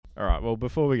All right, well,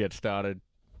 before we get started,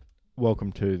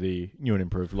 welcome to the new and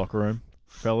improved locker room,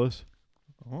 fellas.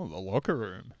 Oh, the locker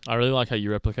room. I really like how you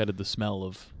replicated the smell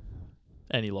of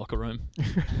any locker room.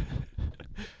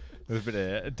 There's a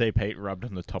bit of deep heat rubbed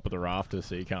on the top of the rafters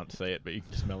so you can't see it, but you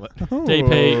can smell it.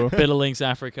 DP, Better Links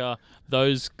Africa,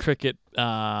 those cricket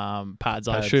pads,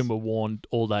 I assume were worn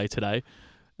all day today.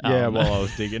 Yeah, while I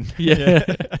was digging. Yeah.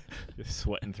 Just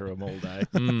sweating through them all day.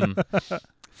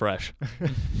 Fresh.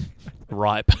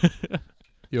 Ripe.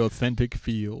 The authentic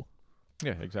feel.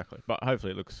 Yeah, exactly. But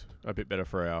hopefully it looks a bit better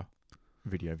for our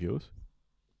video viewers.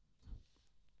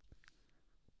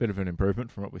 Bit of an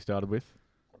improvement from what we started with.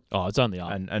 Oh, it's only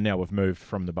up. And now we've moved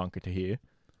from the bunker to here.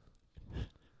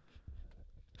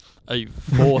 A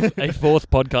fourth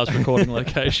podcast recording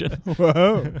location.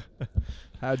 Whoa.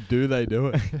 How do they do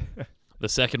it? The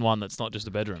second one that's not just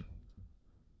a bedroom.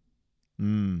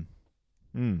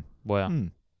 Wow.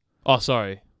 Oh,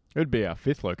 sorry. It would be our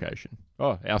fifth location.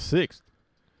 Oh, our sixth.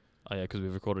 Oh, yeah, because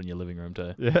we've recorded in your living room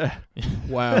too. Yeah.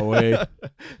 Wow.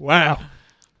 Wow.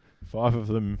 5 of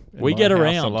them in We my get house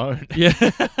around. alone. Yeah.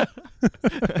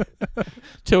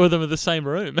 2 of them are the same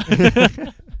room.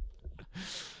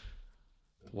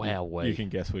 Wow. You can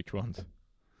guess which ones.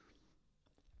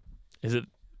 Is it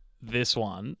this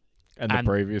one? And the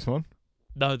previous one?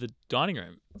 No, the dining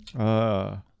room.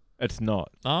 It's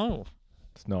not. Oh.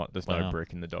 It's not. There's no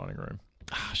brick in the dining room.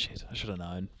 Ah, shit. I should have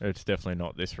known. It's definitely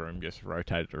not this room, just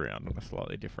rotated around on a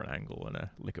slightly different angle and a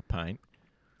lick of paint.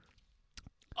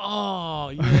 Oh,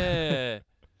 yeah.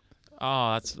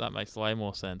 That makes way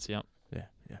more sense, yep. Yeah.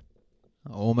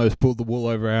 I almost pulled the wool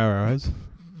over our eyes.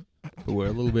 But we're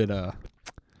a little bit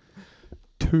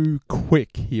too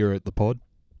quick here at the pod.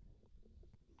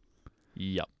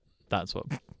 Yep. That's what...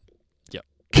 Yep.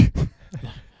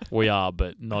 We are,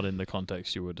 but not in the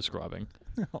context you were describing.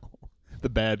 The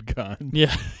bad kind.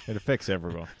 Yeah. It affects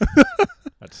everyone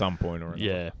at some point or another.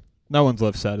 Yeah. No one's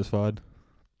left satisfied.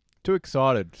 Too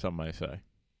excited, some may say.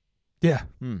 Yeah.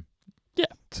 Yeah.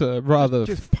 It's a rather...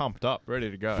 Just pumped up, ready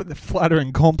to go.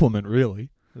 flattering compliment, really.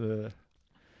 The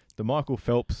Michael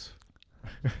Phelps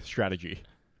strategy.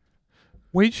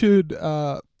 We should,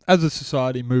 as a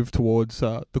society, move towards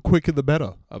the quicker the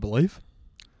better, I believe.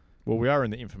 Well, we are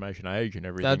in the information age and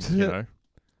everything, That's you it. know,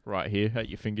 right here at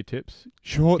your fingertips.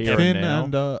 Short, Here thin,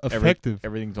 and and effective.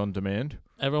 Everything's on demand.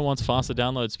 Everyone wants faster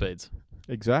download speeds.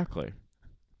 Exactly.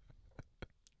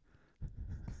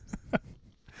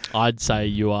 I'd say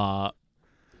you are,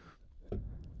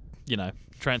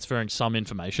 transferring some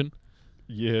information.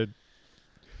 Yeah,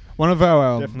 One of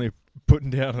our... definitely putting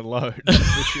down a load, that's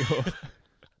for sure.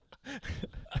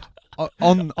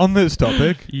 on this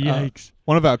topic, Yikes.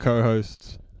 one of our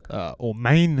co-hosts, or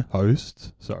main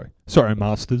hosts, sorry,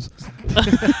 masters.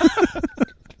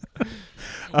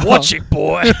 Watch it,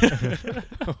 boy.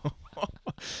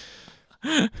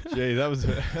 Gee, that was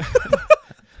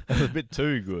a bit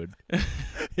too good.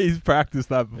 He's practiced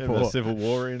that Yeah, before. a Civil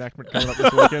War reenactment coming up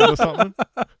this weekend or something.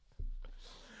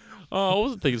 Oh, I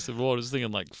wasn't thinking Civil War. I was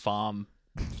thinking like farm,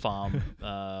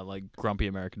 like grumpy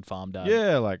American farm dad.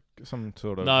 Yeah, like some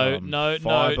sort of No,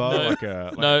 fibre,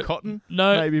 no, like cotton,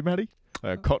 No. maybe, Matty?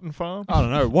 A cotton farm? I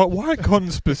don't know. Why cotton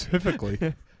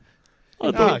specifically?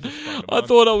 I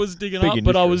thought I was digging Big up,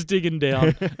 but I industry. was digging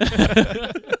down.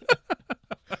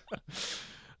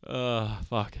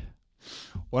 Fuck.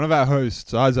 One of our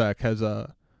hosts, Isaac, has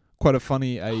quite a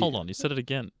funny... Hold on, you said it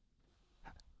again.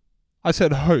 I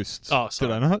said hosts. Oh,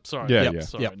 sorry. Did I not? Sorry. Yeah, Yep, yeah.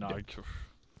 Sorry, Yep, no.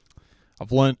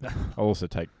 I've learnt... I'll also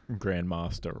take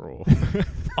Grandmaster or...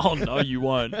 Oh, no, you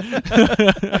won't.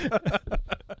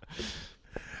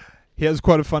 He has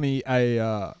quite a funny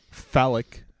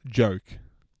phallic joke.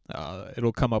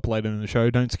 It'll come up later in the show.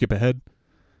 Don't skip ahead.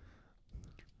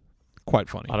 Quite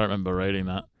funny. I don't remember reading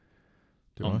that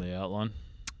Do on I? the outline.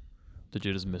 Did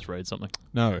you just misread something?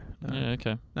 No. Yeah,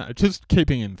 okay. No, just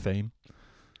keeping in theme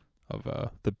of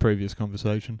the previous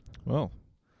conversation. Well,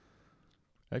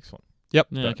 excellent. Yep.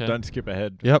 Yeah, okay. Don't skip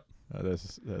ahead. Yep.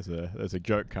 There's a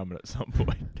joke coming at some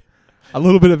point. A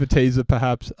little bit of a teaser,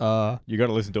 perhaps. You got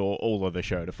to listen to all of the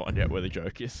show to find out where the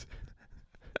joke is.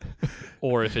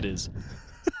 Or if it is.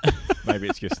 Maybe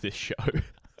it's just this show.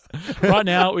 Right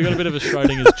now, we got a bit of a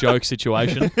Schrodinger's joke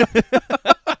situation.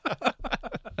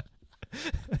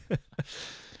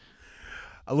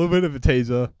 A little bit of a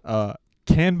teaser.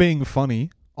 Can being funny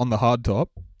on the hard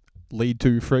top lead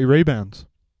to free rebounds?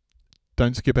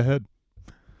 Don't skip ahead.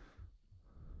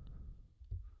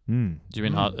 Do you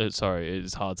mean hard? Sorry,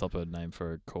 is hardtop a name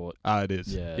for a court? It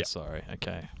is. Yeah, Yep. sorry.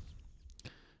 Okay.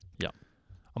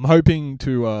 I'm hoping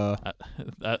to...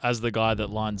 As the guy that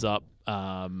lines up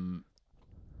on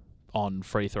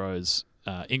free throws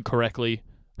incorrectly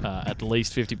at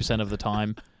least 50% of the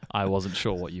time, I wasn't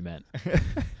sure what you meant.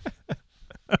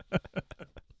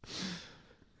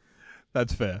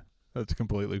 That's fair. That's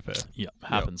completely fair. Yeah,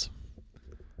 happens.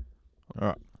 All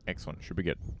right, excellent. Should we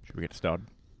get started?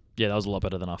 Yeah, that was a lot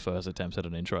better than our first attempt at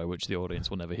an intro, which the audience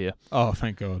will never hear. Oh,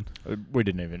 thank God. We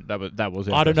didn't even. That was.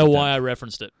 Our I don't first know attempt. why I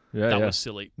referenced it. Yeah, That yeah. was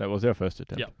silly. That was our first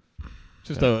attempt. Yep.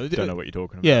 Just don't know what you're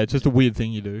talking about. Yeah, it's just a weird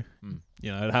thing you do. Mm.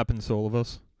 You know, it happens to all of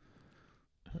us.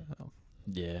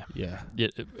 Yeah. Yeah. Yeah.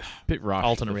 Bit rushed.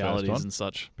 Alternate the first realities one. and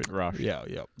such. Bit rushed. Yeah,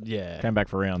 yeah. Yeah. Came back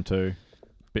for round 2.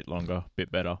 Bit longer.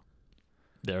 Bit better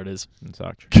There it is. and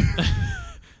such.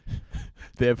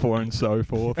 Therefore and so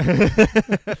forth.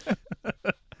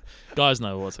 Guys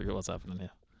know what's happening here.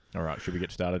 All right, should we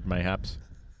get started? Mayhaps.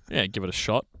 Yeah, give it a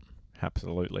shot.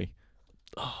 Absolutely.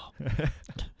 Oh,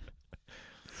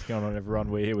 What's going on,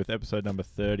 everyone? We're here with episode number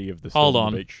 30 of the Hold Storm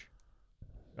on. Beach.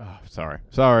 Oh, sorry.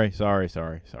 I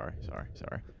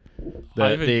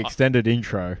The even- extended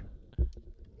intro.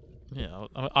 yeah,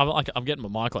 I'm getting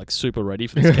my mic like super ready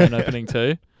for this can opening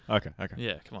too. Okay.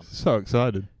 Yeah, come on. So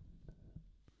excited.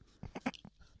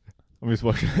 I'm just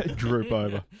watching it droop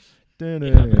over.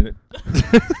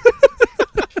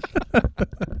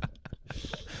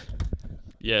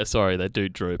 Yeah, sorry, they do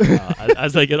droop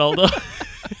as they get older.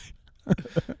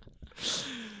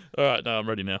 All right, no, I'm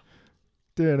ready now.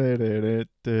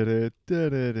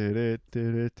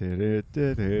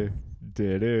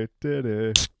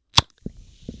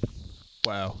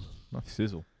 Wow. Nice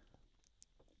sizzle.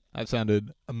 That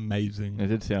sounded amazing. It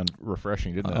did sound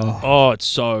refreshing, didn't it? Oh, it's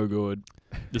so good.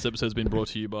 This episode's been brought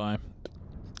to you by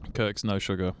Kirk's No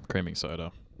Sugar Creaming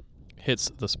Soda. Hits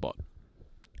the spot.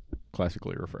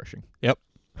 Classically refreshing.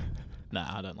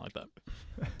 Nah, I don't like that.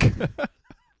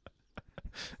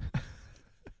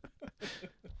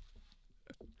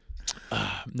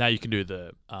 Now you can do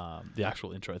the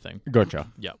actual intro thing. Gotcha.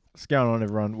 Yep. What's going on,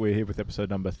 everyone? We're here with episode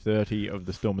number 30 of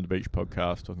the Storm on the Beach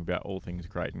podcast, talking about all things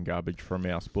great and garbage from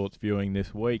our sports viewing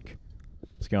this week.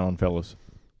 What's going on, fellas?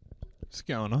 What's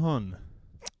going on?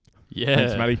 Yeah.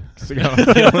 Thanks, Matty. What's going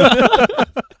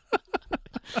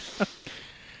on?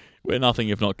 We're nothing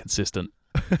if not consistent.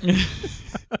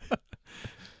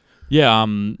 Yeah,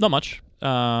 not much.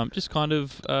 Just kind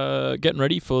of getting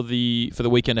ready for the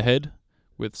weekend ahead.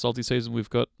 With Salty Season, we've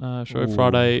got show Ooh.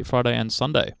 Friday and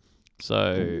Sunday,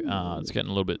 so it's getting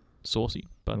a little bit saucy.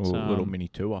 But little mini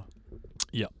tour.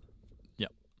 Yep.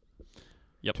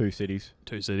 2 cities.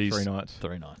 2 cities, 3 nights.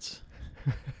 3 nights.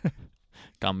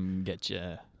 Come get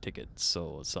your tickets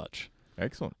or such.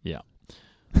 Excellent.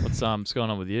 What's going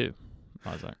on with you,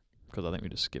 Isaac? Because I think we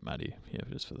just skip Maddie here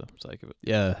just for the sake of it.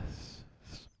 Yeah.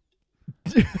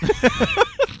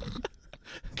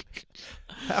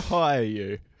 How high are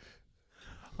you?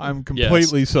 I'm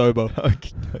completely sober.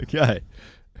 Okay.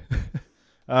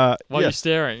 Why are yeah. you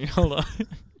staring? Hold on.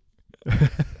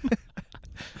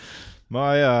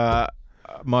 My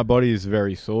body is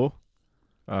very sore.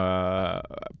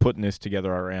 Putting this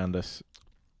together around us,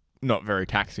 not very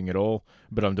taxing at all.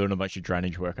 But I'm doing a bunch of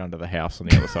drainage work under the house on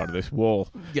the other side of this wall,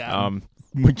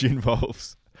 which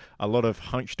involves a lot of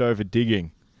hunched over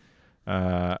digging.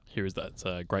 Here is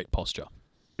that great posture.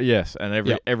 Yes, and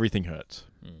everything hurts.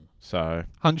 So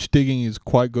Hunch digging is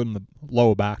quite good in the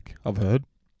lower back, I've heard.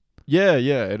 yeah,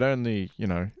 it only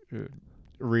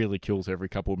really kills every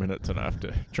couple of minutes, and I have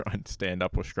to try and stand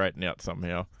up or straighten out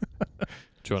somehow.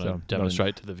 Do you want to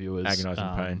demonstrate to the viewers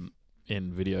agonising pain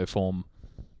in video form,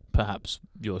 perhaps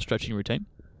your stretching routine?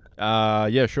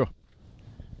 Yeah, sure.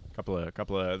 Couple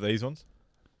of these ones.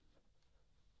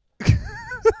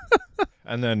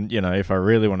 And then, if I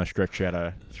really want to stretch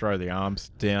out, throw the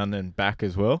arms down and back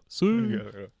as well.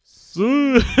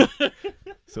 Sort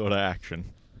of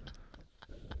action.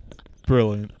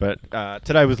 Brilliant. But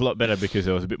today was a lot better because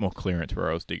there was a bit more clearance where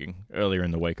I was digging. Earlier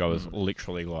in the week, I was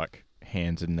literally like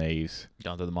hands and knees.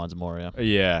 Going through the Mines of Moria.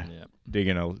 Yeah.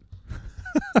 Digging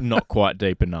not quite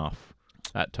deep enough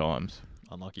at times.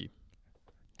 Unlucky.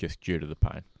 Just due to the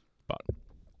pain. But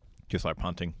just like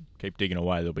punting, keep digging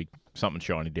away, there'll be something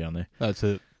shiny down there. That's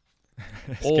it.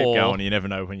 Just keep going, you never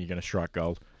know when you're going to strike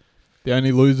gold. The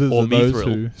only losers Or are those mithril.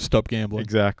 who stop gambling.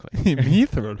 Exactly.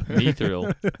 Mithril.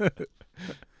 Mithril.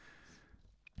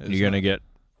 You're going to get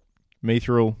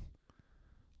mithril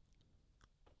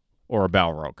or a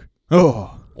Balrog.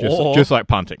 Oh. Just like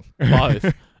punting.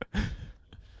 Both.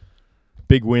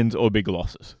 Big wins or big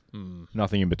losses. Mm.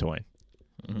 Nothing in between.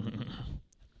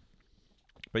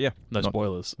 But yeah. No Not-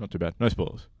 spoilers. Not too bad. No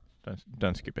spoilers.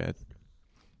 Don't skip ahead.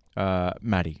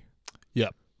 Maddie.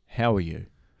 Yep. How are you?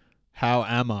 How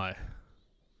am I?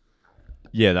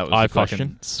 Yeah, that was I the question.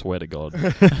 fucking swear to God.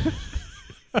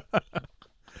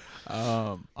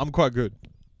 I'm quite good.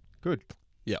 Good.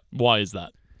 Why is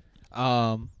that?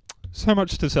 So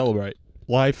much to celebrate.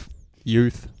 Life,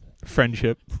 youth,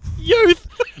 friendship. Youth,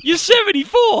 you're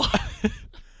 74.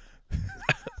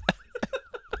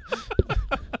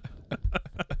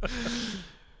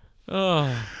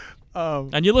 Oh.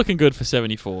 And you're looking good for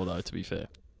 74, though. To be fair.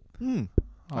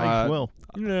 Well.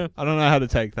 Yeah. I don't know how to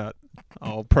take that.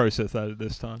 I'll process that at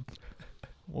this time.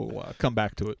 We'll come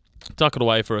back to it. Tuck it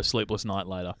away for a sleepless night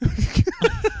later.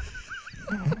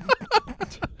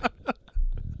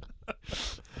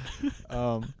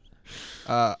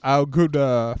 Our good,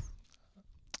 our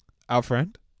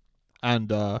friend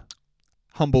and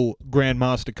humble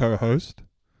Grandmaster co-host,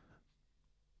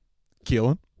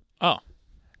 Keelan. Oh.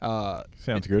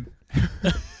 Sounds good.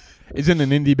 Is in an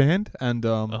indie band, and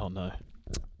Oh no.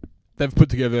 they've put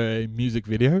together a music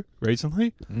video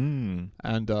recently, and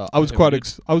I was Very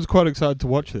quite I was quite excited to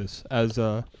watch this, as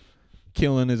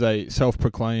Keelan is a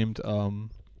self-proclaimed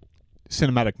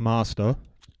cinematic master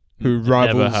who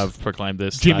rivals Never have proclaimed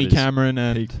this. Jimmy That is- Cameron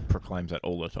and He proclaims that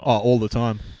all the time. all the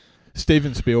time.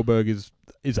 Steven Spielberg is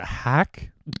a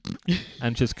hack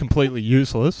and just completely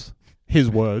useless. His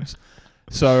words.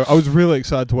 So I was really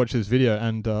excited to watch this video,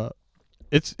 and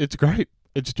it's great.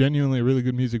 It's genuinely a really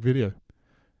good music video.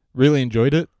 Really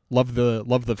enjoyed it. Love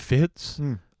the fits.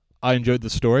 I enjoyed the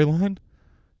storyline.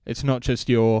 It's not just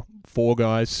your 4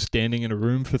 guys standing in a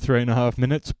room for 3.5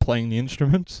 minutes playing the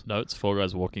instruments. No, it's 4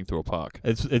 guys walking through a park.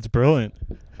 It's brilliant,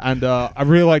 and I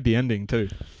really like the ending too,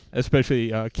 especially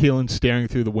Keelan staring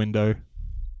through the window.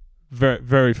 Very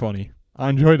very funny. I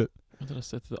enjoyed it. What did I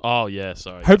say? Oh yeah,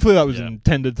 sorry. Hopefully that was Yeah.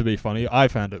 intended to be funny. I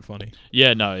found it funny.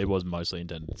 Yeah, no, it was mostly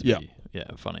intended to Yeah. be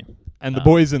funny. And the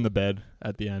boys in the bed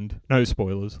at the end. No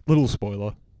spoilers. Little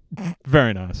spoiler.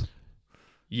 Very nice.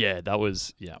 Yeah, that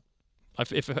was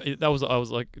if that was, I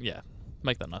was like, yeah,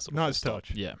 make that nice. Nice full stop.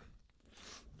 touch. Yeah.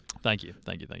 Thank you.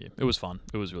 It was fun.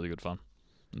 It was really good fun.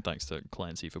 And thanks to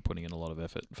Clancy for putting in a lot of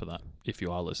effort for that. If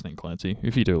you are listening, Clancy,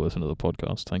 if you do listen to the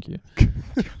podcast, thank you.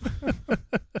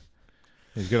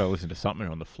 He's got to listen to something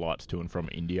on the flights to and from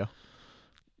India.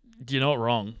 You're not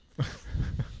wrong.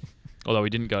 Although we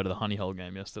didn't go to the Honey Hole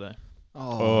game yesterday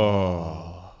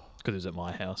Oh. because it was at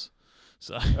my house.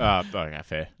 So Okay,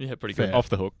 fair. yeah, pretty Fair. good. Off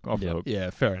the hook. Off the hook. Yeah,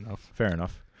 fair enough. Fair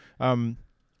enough.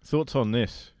 Thoughts on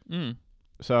this? Mm.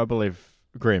 So I believe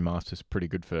Grandmaster's pretty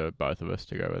good for both of us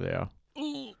to go with our.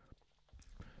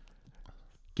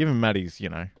 Given Maddie's,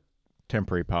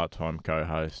 temporary part-time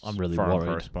co-host, I'm really foreign worried.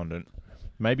 correspondent,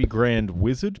 maybe Grand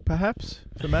Wizard, perhaps,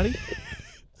 for Maddie?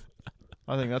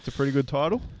 I think that's a pretty good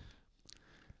title.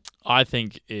 I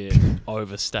think it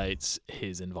overstates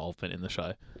his involvement in the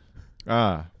show,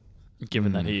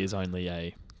 given that he is only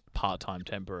a part-time,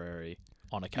 temporary,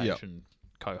 on occasion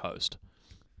co-host.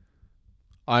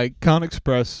 I can't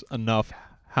express enough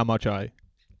how much I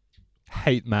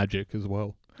hate magic as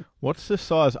well. What's the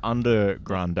size under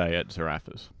Grande at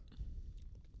Zarafa's?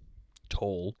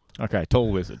 Tall. Okay,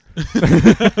 tall wizard.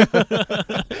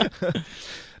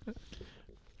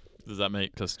 Does that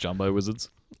make us jumbo wizards?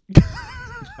 Because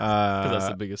that's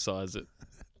the biggest size at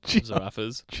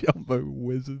Zarafa's. Jumbo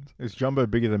wizards. Is Jumbo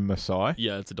bigger than Maasai?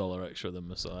 Yeah, it's $1 extra than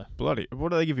Maasai. Bloody, what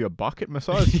do they give you, a bucket?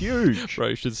 Maasai's huge. Bro,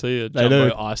 you should see it. They Jumbo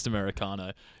do. iced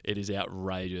Americano. It is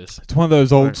outrageous. It's one of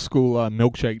those old school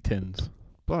milkshake tins.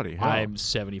 Bloody hell. I'm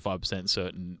 75%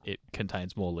 certain it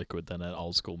contains more liquid than an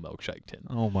old school milkshake tin.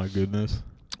 Oh my goodness.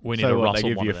 We need So to what, rustle they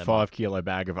give one you of a them 5 up. kilo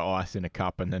bag of ice in a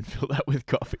cup and then fill that with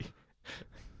coffee.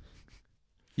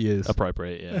 Yes.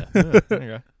 Appropriate, yeah.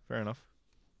 Okay, fair enough.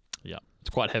 It's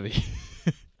quite heavy.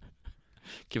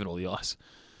 Given all the ice.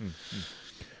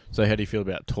 So how do you feel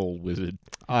about tall wizard?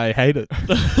 I hate it.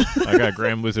 Okay,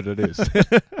 Grand Wizard it is.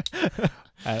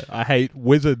 I hate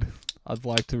wizard. I'd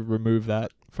like to remove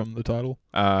that from the title.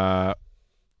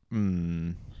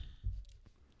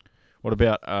 What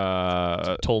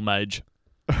about Tall mage.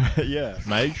 yeah,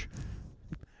 mage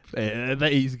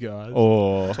These guys.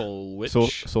 or Tall witch.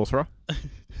 sorcerer?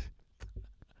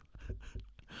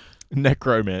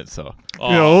 Necromancer.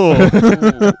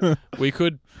 Oh. We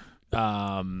could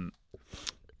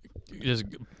just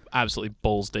absolutely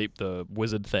balls deep the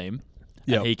wizard theme.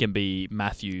 Yep. And he can be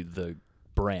Matthew the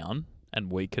Brown,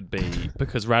 and we could be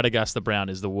because Radagast the Brown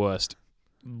is the worst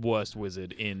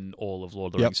wizard in all of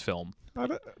Lord of the Rings film.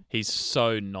 He's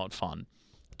so not fun.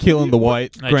 Killing the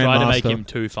white. They try to make Grandmaster. him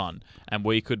too fun, and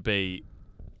we could be,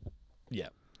 If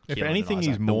Keelan anything, and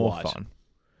he's Isaac the more White. fun.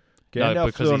 No, Gandalf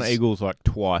because flew on he's- eagles like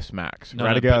twice max. No,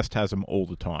 no, Radagast has them all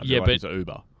the time. Yeah, They're like but- his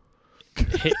Uber.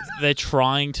 They're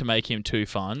trying to make him too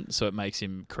fun, so it makes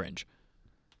him cringe.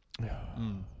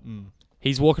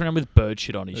 He's walking around with bird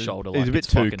shit on his shoulder like He's a bit it's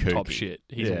too fucking top kooky. shit.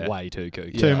 He's way too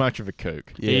kooky. Too much of a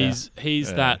kook. Yeah.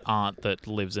 He's that aunt that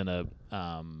lives in a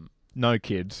No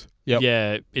kids. Yep.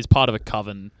 yeah, is part of a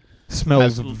coven.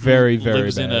 Smells very, very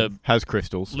lives bad. Has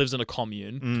crystals. Lives in a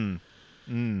commune.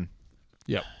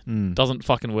 Yep. Doesn't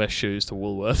fucking wear shoes to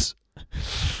Woolworths.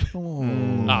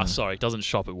 Oh. Sorry, doesn't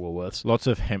shop at Woolworths. Lots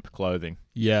of hemp clothing.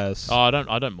 Yes. Oh, I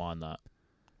don't mind that.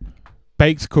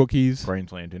 Bakes cookies,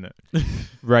 Queensland, innit?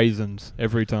 raisins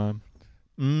every time.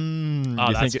 You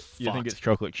think fucked. it's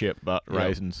chocolate chip, but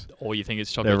raisins. Or you think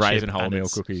it's chocolate They're chip raisin and wholemeal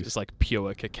it's cookies. It's like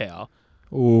pure cacao.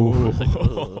 Ooh. It's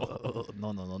like,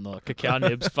 no. Cacao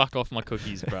nibs, fuck off my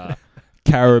cookies, bruh.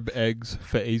 Carob eggs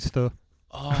for Easter.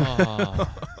 Oh.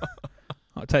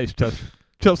 It tastes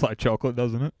just like chocolate,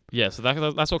 doesn't it? Yeah, so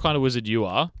that's what kind of wizard you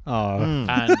are. Oh.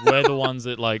 And we're the ones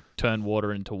that like turn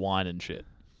water into wine and shit.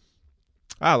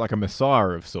 Like a messiah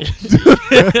of sorts.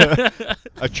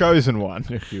 A chosen one,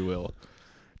 if you will.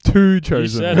 Two You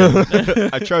chosen. said it.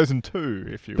 A chosen two,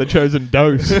 if you will. The chosen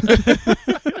dose.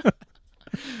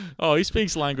 Oh, he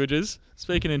speaks languages.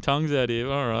 Speaking in tongues out here.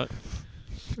 All right.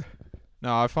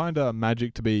 No, I find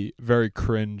magic to be very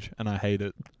cringe, and I hate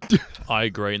it. I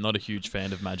agree. Not a huge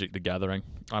fan of Magic the Gathering.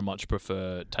 I much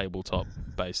prefer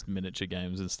tabletop-based miniature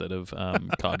games instead of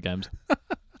card games. I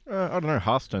don't know.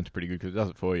 Hearthstone's pretty good because it does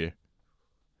it for you.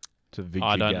 It's a big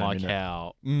I don't game, like innit?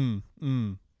 how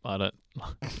I don't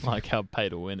like how pay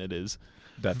to win it is.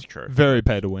 That's true. Very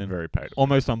pay to win. Very paid.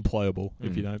 Almost unplayable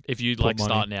if you don't. If you Put like money.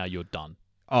 start now, you're done.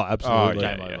 Oh, absolutely.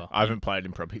 game yeah. over. I haven't played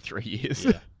in probably 3 years.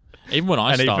 Yeah. Even when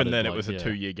I and started, even then, like, it was a yeah.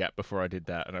 2-year gap before I did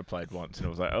that, and I played once, and it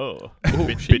was like, Ooh,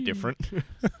 bit different.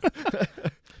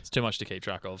 It's too much to keep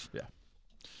track of.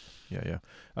 Yeah.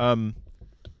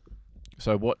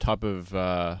 So, what type of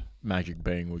magic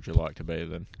being would you like to be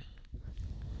then?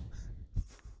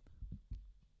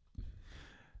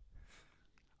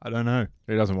 I don't know.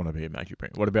 He doesn't want to be a magic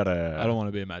being. What about I don't want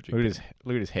to be a magic. Look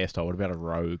at his hairstyle. What about a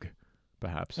rogue,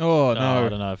 perhaps? Oh, I no.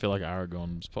 don't know. I feel like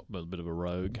Aragorn's a bit of a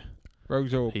rogue.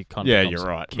 Rogues are... He kind of Yeah, becomes you're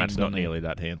a right. king, Matt's not doesn't he? nearly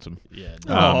that handsome. Yeah.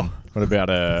 What about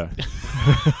a...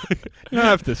 You don't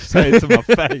have to say it to my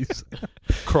face.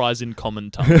 Cries in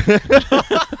common tongue.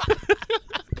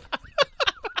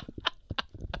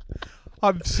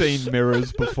 I've seen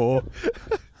mirrors before.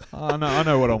 I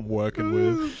know what I'm working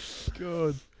with.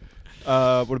 God.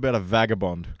 What about a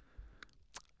vagabond?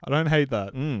 I don't hate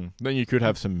that. Then you could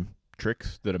have some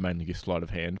tricks that are mainly your sleight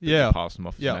of hand. But Yeah. you pass them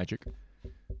off as Yeah. magic.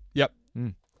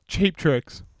 Cheap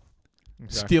tricks.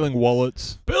 Stealing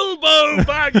wallets. Bilbo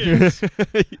Baggins!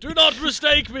 Do not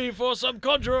mistake me for some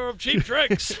conjurer of cheap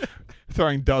tricks.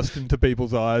 Throwing dust into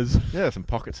people's eyes. Yeah, some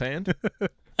pocket sand.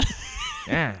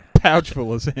 Yeah. Pouch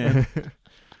full of sand.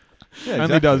 Yeah,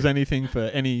 Only does anything for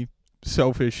any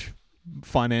selfish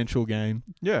financial gain.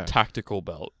 Yeah. Tactical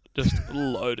belt. Just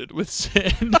loaded with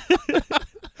sand.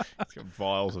 It's got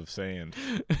vials of sand.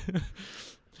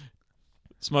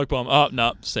 Smoke bomb. Oh,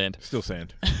 no, sand. Still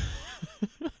sand.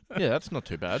 Yeah, that's not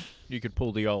too bad. You could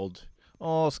pull the old,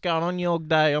 what's going on your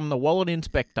day? I'm the wallet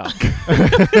inspector.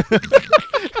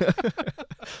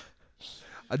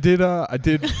 I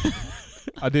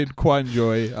did quite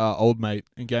enjoy Old Mate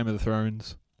in Game of the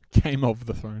Thrones. Game of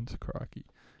the Thrones, crikey.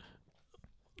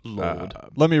 Lord.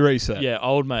 Let me reset. Yeah,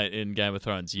 old mate in Game of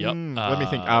Thrones. Yep. Let me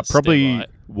think. Stand Probably by.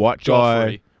 white guy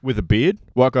Joffrey. with a beard.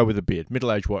 White guy with a beard.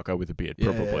 Middle-aged white guy with a beard,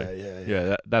 probably.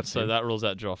 Yeah, that's So him. that rules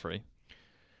out Joffrey.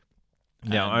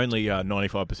 Now, And- only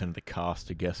 95% of the cast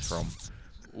to guess from.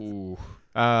 Ooh.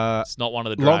 Uh, It's not one of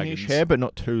the dragons. longish hair, but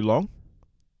not too long.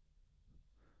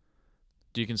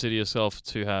 Do you consider yourself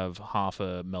to have half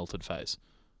a melted face?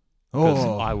 Because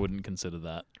Oh, I wouldn't consider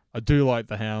that. I do like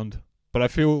the Hound, but I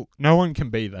feel no one can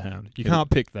be the Hound. You He- can't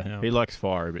pick the Hound. He likes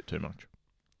fire a bit too much.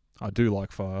 I do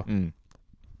like fire.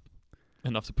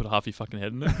 Enough to put half your fucking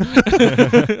head in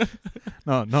it.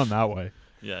 No, not in that way.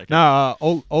 Yeah. Okay.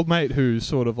 No, old mate who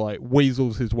sort of like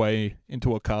weasels his way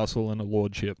into a castle and a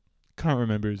lordship. Can't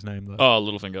remember his name though. Oh,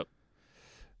 Littlefinger.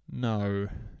 No,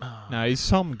 he's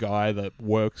some guy that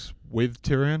works with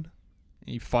Tyrion.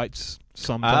 He fights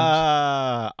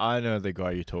sometimes. I know the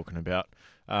guy you're talking about.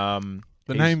 The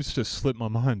he's- name's just slipped my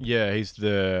mind. Yeah, he's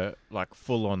the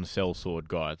full-on sellsword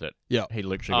guy that Yeah. he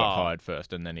literally got Oh. hired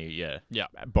first, and then Yeah.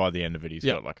 by the end of it, he's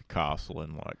Yeah. got like a castle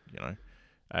and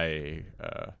a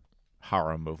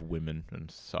harem of women and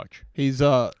such. He's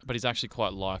But he's actually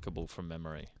quite likable from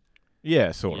memory.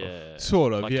 Yeah, sort of. Yeah.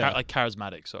 sort of like, yeah. like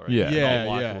charismatic, sorry. Yeah. Yeah, Not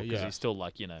likable, yeah. Because he's still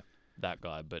like, that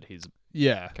guy, but he's,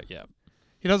 yeah. yeah.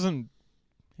 He doesn't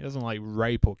like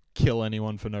rape or kill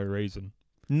anyone for no reason.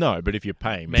 No, but if you're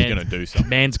paying me, you're going to do something.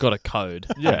 Man's got a code.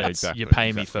 Yeah, exactly. You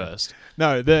pay me first.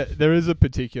 No, there is a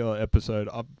particular episode.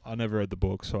 I never read the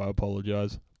book, so I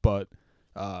apologize. But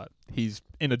he's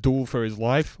in a duel for his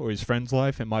life or his friend's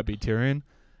life. It might be Tyrion,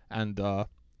 and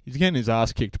he's getting his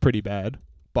ass kicked pretty bad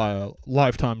by a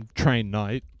lifetime trained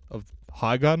knight of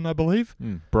Highgarden, I believe.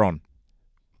 Bronn.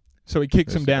 So he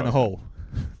kicks him down a hole.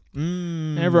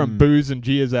 And everyone boos and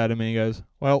jeers at him, and he goes,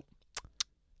 "Well,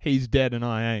 he's dead and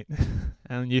I ain't."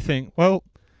 And you think, well,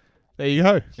 there you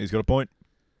go. He's got a point.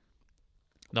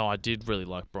 No, I did really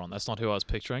like Bronn. That's not who I was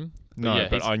picturing. No,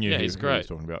 but I knew he's who great. he was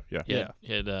talking about. Yeah.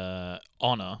 He had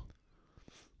honor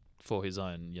for his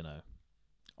own,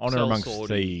 Honor amongst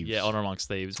thieves. Yeah, honor amongst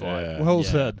thieves. Vibe. Yeah. Well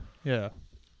said. Yeah.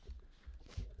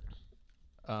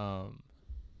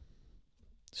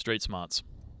 Street smarts.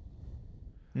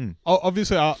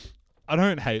 Obviously, I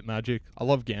don't hate magic. I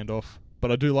love Gandalf,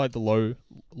 but I do like the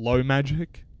low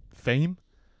magic theme.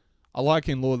 I like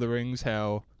in Lord of the Rings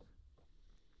how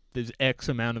there's X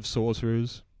amount of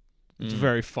sorcerers. It's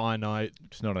very finite.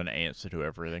 It's not an answer to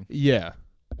everything. Yeah.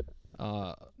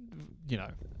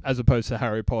 As opposed to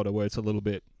Harry Potter where it's a little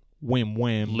bit wham.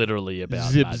 Literally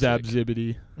about zip magic. zap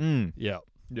zibbity. Yeah.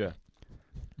 Yeah.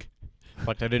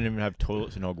 Like they didn't even have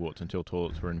toilets in Hogwarts until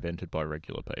toilets were invented by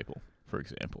regular people, for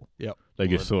example. Yep. They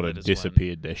just sort of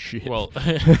disappeared their shit. Well,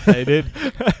 they did.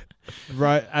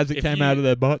 Right as it came out of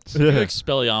their butts. If you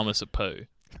Expelliarmus a poo,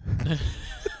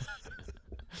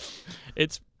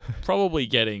 it's probably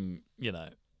getting,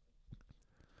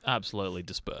 absolutely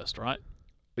dispersed, right?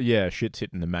 Yeah, shit's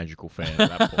hitting the magical fan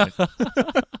at that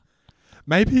point.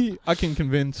 Maybe I can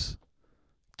convince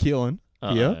Keelan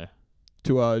here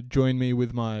to join me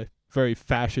with my very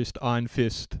fascist Iron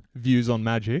Fist views on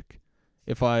magic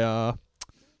if I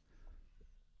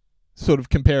sort of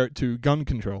compare it to gun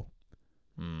control.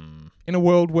 In a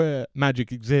world where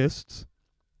magic exists,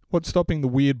 what's stopping the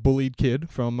weird bullied kid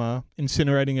from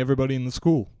incinerating everybody in the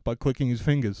school by clicking his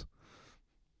fingers?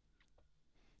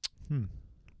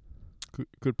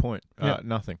 Good point. Yeah.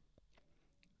 Nothing.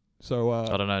 So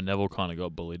I don't know. Neville kind of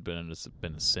got bullied, but it's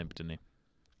been a simp, didn't he?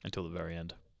 Until the very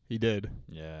end. He did.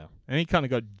 Yeah. And he kind of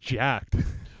got jacked.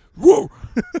 Whoa!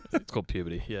 It's called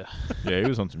puberty, yeah. Yeah, he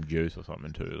was on some juice or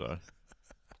something too, though.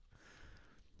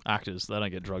 Actors, they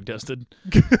don't get drug tested.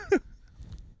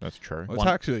 That's true. Well, it's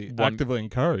actually actively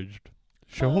encouraged,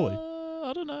 surely.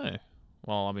 I don't know.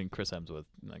 Well, I mean, Chris Hemsworth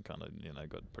kind of,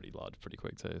 got pretty large pretty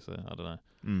quick too, so I don't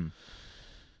know.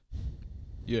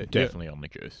 Yeah, definitely on the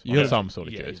juice. You gotta, some sort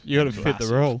of juice. You got to fit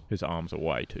the role. His arms are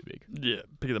way too big. Yeah,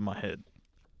 bigger than my head.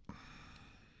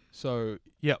 So,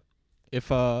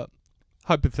 if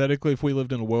hypothetically, if we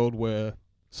lived in a world where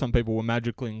some people were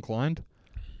magically inclined,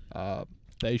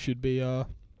 they should be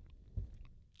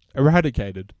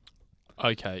eradicated.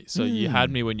 Okay, so you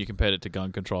had me when you compared it to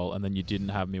gun control, and then you didn't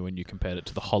have me when you compared it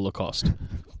to the Holocaust.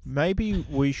 Maybe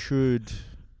we should...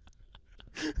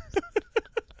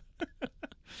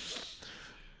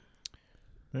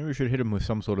 Maybe we should hit them with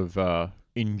some sort of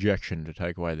injection to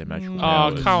take away their magical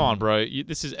powers. Oh, come on, bro.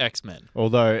 This is X-Men.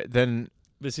 Although, then...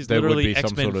 This is there literally would be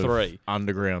X-Men some sort 3. Of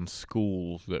underground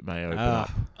schools that may open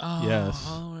up. Yes.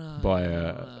 By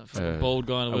a bald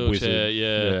guy in a wizard. wheelchair,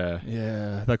 yeah.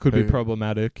 Yeah, that could be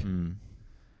problematic.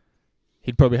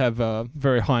 He'd probably have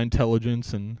very high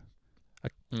intelligence and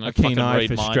a keen eye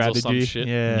for strategy.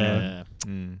 Yeah.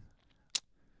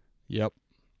 Yep.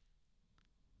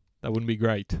 That wouldn't be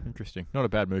great. Interesting. Not a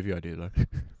bad movie idea, though.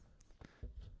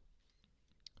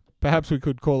 Perhaps we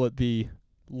could call it the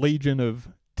Legion of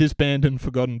Disbanded and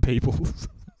Forgotten Peoples.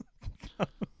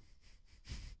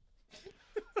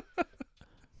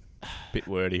 Bit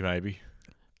wordy, maybe.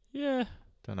 Yeah.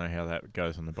 Don't know how that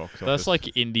goes on the box office. That's like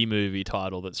indie movie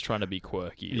title that's trying to be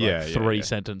quirky. Yeah, three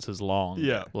sentences long.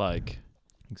 Yeah. Exactly.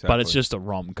 But it's just a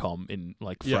rom-com in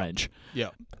French. Yeah.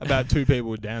 About two people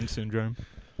with Down syndrome.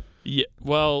 Yeah.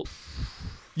 Well.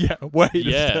 Yeah. Wait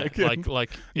a second.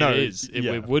 No, it is.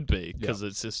 It would be because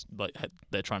it's just like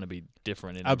they're trying to be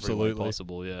different in every way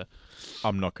possible. Yeah.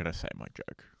 I'm not going to say my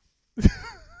joke.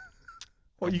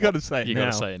 Well, you got to say it now. You got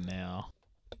to say it now.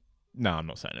 No, I'm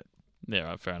not saying it. Yeah,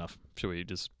 right, fair enough. Should we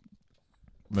just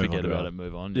forget about it,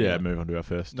 move on? Yeah, move on to our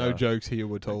first. No jokes here,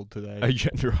 we're told today.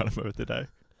 Agenda item of the day.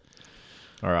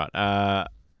 All right.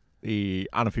 The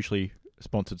unofficially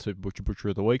sponsored Super Butcher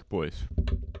of the Week, boys.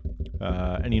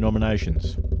 Any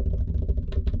nominations?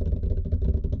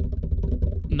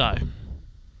 No.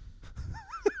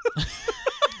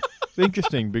 It's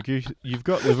interesting because you've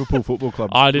got Liverpool Football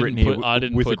Club written here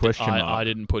with a question mark. I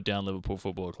didn't put down Liverpool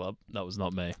Football Club. That was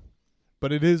not me.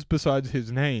 But it is besides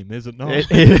his name, is it not?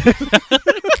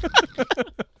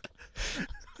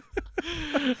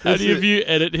 How do Any of you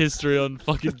edit history on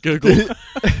fucking Google?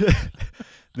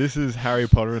 This is Harry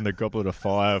Potter and the Goblet of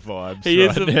Fire vibes. He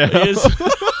right is. now. He is.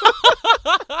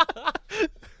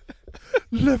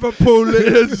 Liverpool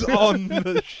is on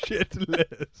the shit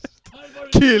list.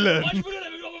 Keelan.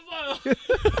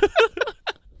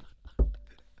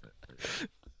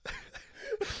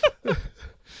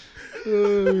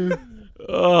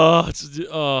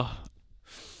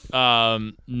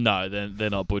 No, they're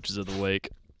not butchers of the week.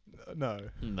 No.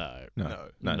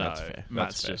 That's fair.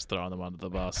 Matt's just throwing them under the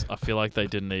bus. I feel like they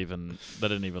didn't even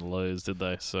lose, did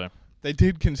they? So They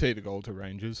did concede a goal to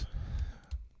Rangers.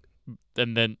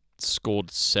 and then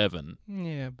scored 7.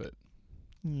 Yeah, but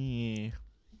Yeah.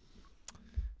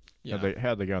 yeah.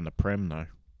 How'd they go in the Prem, though?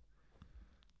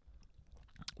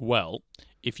 Well,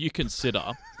 if you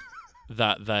consider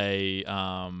that they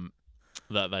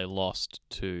lost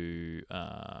to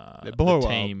below, the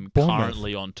team Bournemouth.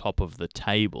 currently on top of the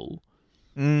table,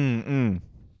 Great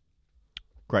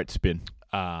spin.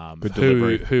 Good who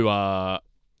delivery. who are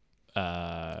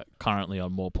currently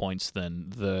on more points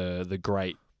than the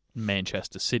great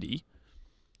Manchester City,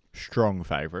 Strong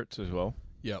favourites as well.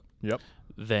 Yep.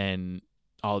 then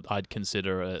I'd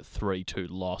consider a 3-2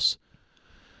 loss.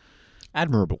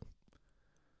 Admirable.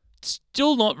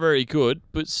 Still not very good,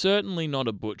 but certainly not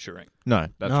a butchering. No,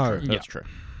 that's No. true. That's true.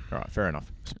 All right, fair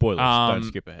enough. Spoilers. Don't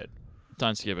skip ahead.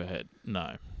 Don't skip ahead.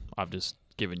 No, I've just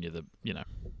given you the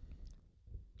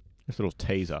Just a little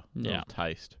teaser. A Yeah. little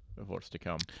taste of what's to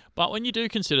come. But when you do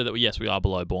consider that, yes, we are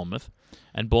below Bournemouth,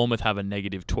 and Bournemouth have a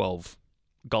negative 12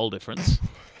 goal difference.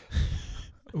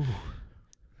 Are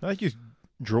they just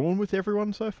drawn with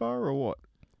everyone so far, or what?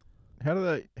 How are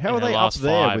they In up their last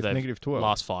there five, with they've- negative 12?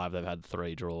 Last 5, they've had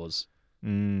 3 draws,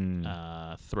 3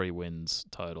 3 wins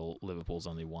total. Liverpool's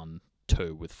only won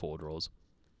 2 with 4 draws.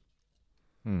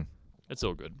 It's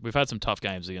all good. We've had some tough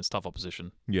games against tough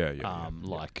opposition, Yeah.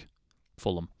 like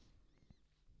Fulham.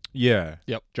 Yeah.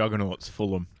 Yep. Juggernauts,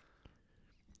 Fulham.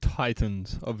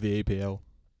 Titans of the EPL.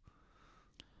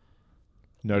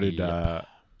 Noted Yep.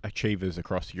 achievers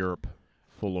across Europe,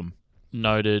 Fulham.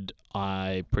 Noted,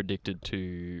 I predicted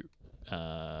to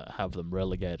have them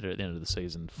relegated at the end of the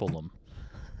season, Fulham.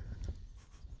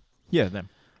 Yeah, them.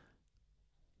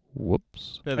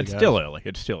 Whoops. It's still early.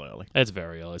 It's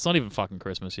very early. It's not even fucking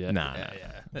Christmas yet. Nah.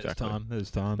 There's Exactly. time.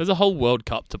 There's time. There's a whole World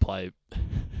Cup to play.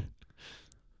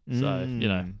 So, you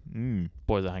know.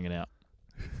 Boys are hanging out.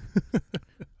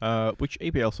 Which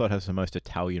EPL side has the most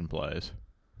Italian players?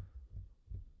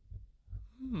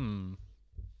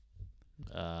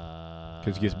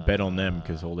 Because you just bet on them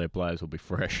because all their players will be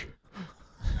fresh.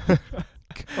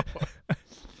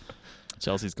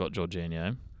 Chelsea's got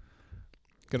Jorginho.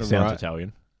 Gonna Sounds write.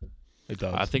 Italian. It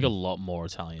does. I think a lot more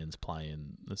Italians play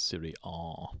in the Serie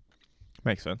A.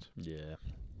 Makes sense. Yeah.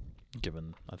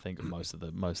 Given I think most of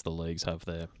the leagues have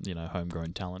their,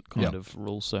 homegrown talent kind of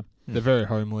rules. So They're very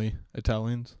homely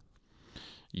Italians.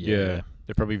 Yeah.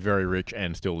 They're probably very rich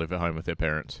and still live at home with their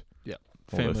parents. Yep.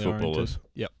 All those Family footballers. oriented.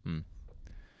 Yep.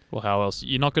 Well, how else?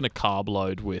 You're not going to carb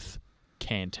load with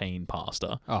canteen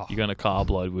pasta. Oh, You're going to carb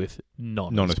load with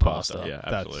Nonna's pasta. pasta. Yeah,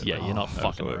 That's- absolutely. Yeah, you're not fucking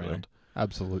Absolutely. around.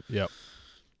 absolutely. Yep.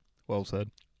 Well said.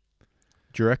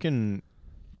 Do you reckon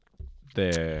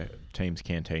their team's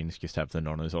canteens just have the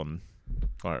Nonnas on,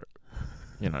 like,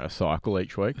 a cycle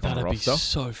each week on the That'd be roster?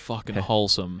 so fucking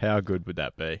wholesome. How good would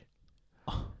that be?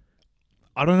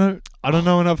 I don't know. I don't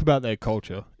know enough about their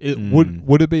culture.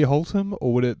 Would it be wholesome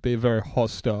or would it be a very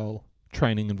hostile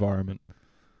training environment?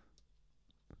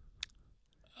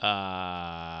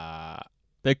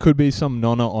 There could be some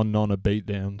Nonna on Nonna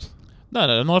beatdowns.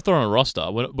 No, not if they're on a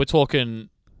roster. We're talking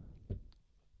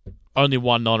only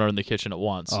one Nonna in the kitchen at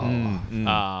once.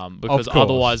 Because Of course.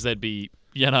 otherwise there'd be,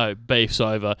 beefs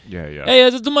over, Yeah. hey,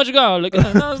 there's too much garlic. No,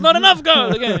 there's not enough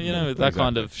garlic. That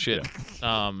kind of shit.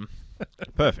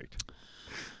 Perfect.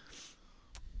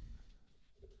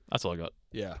 That's all I got.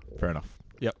 Yeah. Fair enough.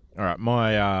 Yep. All right.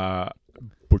 My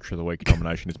Butcher of the Week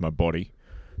nomination is my body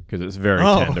because it's very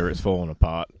tender. It's falling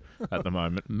apart at the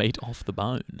moment. Meat off the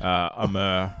bone. I'm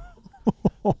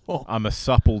a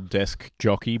supple desk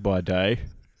jockey by day.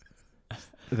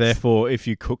 Therefore, if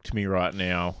you cooked me right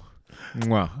now,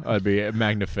 mwah, I'd be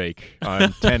magnifique.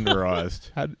 I'm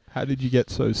tenderized. How did you get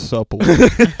so supple?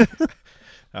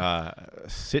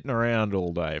 Sitting around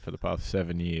all day for the past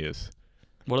 7 years.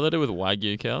 What do they do with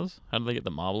Wagyu cows? How do they get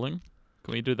the marbling?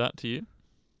 Can we do that to you?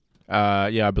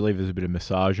 Yeah, I believe there's a bit of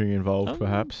massaging involved,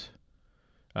 perhaps.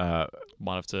 Might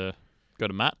have to go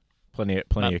to Matt. Plenty of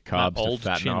Matt carbs to Old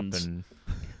fatten Chins. up and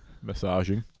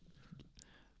massaging.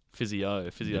 Physio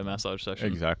massage session.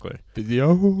 Exactly.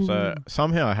 Video. So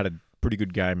somehow I had a pretty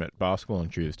good game at basketball on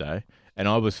Tuesday, and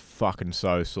I was fucking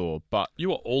so sore. But You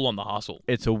were all on the hustle.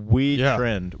 it's a weird Yeah.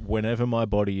 trend. Whenever my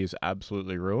body is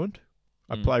absolutely ruined,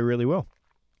 I Mm. play really well.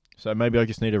 So maybe I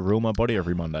just need to rule my body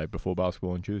every Monday before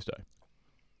basketball on Tuesday.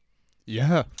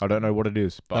 Yeah. I don't know what it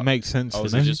is, but That makes sense I to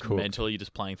was Was it me. just cooked. mentally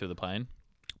just playing through the pain?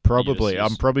 probably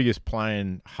just- I'm probably just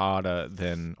playing harder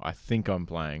than I think I'm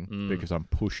playing Mm. because I'm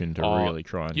pushing to Oh, really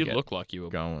try and You get look like you were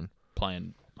going.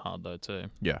 playing hard though too.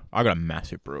 Yeah, I got a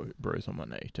massive bruise on my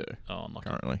knee too. Oh, unlucky.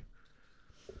 Currently,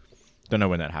 don't know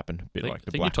when that happened. A bit Think- like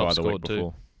the think you black top eye the week scored too.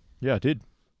 before. Yeah, I did.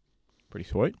 Pretty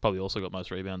sweet. Probably also got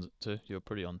most rebounds too. You were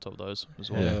pretty on top of those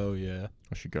as well. Yeah. Hell yeah.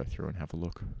 I should go through and have a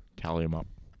look, tally them up,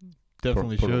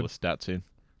 Definitely put all should. the stats in.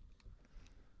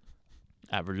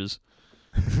 Averages.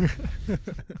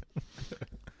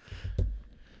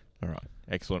 All right,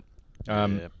 excellent.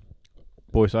 Yeah.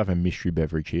 Boys, I have a mystery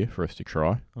beverage here for us to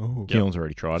try. Oh. Yep. Keelan's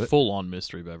already tried it. Full on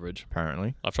mystery beverage.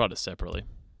 Apparently, I've tried it separately.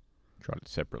 tried it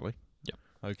separately.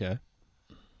 Okay.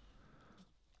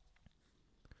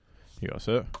 Here you go,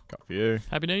 sir. Got for you.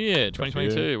 Happy New Year, Good for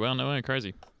 2022. Well, no way,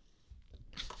 crazy.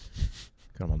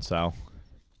 Got 'em on sale.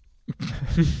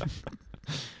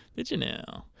 Did you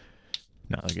now?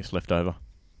 No, I guess leftover.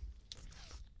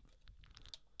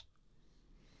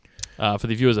 For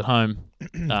the viewers at home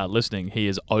listening, he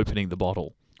is opening the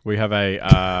bottle. We have a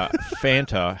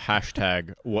Fanta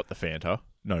hashtag what the Fanta,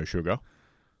 no sugar.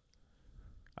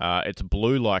 It's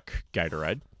blue like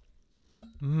Gatorade.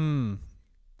 The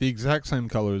exact same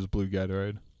color as blue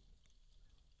Gatorade.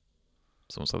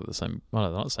 It's almost like the same. Well,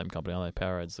 they're not the same company, are they?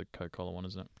 Powerade's the Coca-Cola one,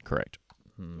 isn't it? Correct.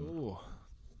 Hmm.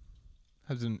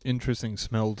 Has an interesting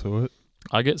smell to it.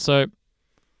 I get so.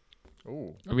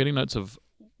 Ooh. I'm getting notes of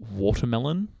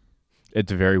watermelon.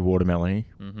 It's very watermelon-y.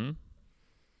 Mm-hmm.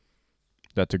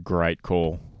 That's a great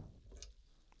call.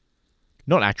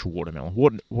 Not actual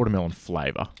watermelon. Watermelon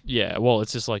flavour. Yeah, well,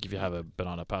 it's just like if you have a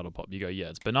banana paddle pop, you go, yeah,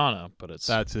 it's banana, but it's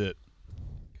That's it.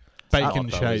 it's not Bacon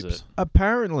though, is shapes. it?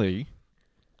 Apparently,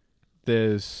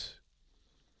 there's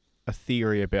a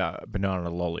theory about banana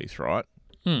lollies, right?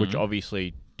 Which Hmm.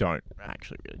 obviously don't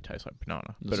actually really taste like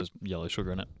banana. There's just yellow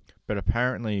sugar in it. But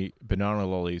apparently, banana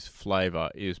lollies' flavour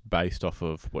is based off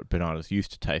of what bananas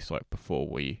used to taste like before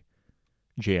we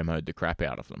GMO'd the crap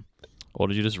out of them. Or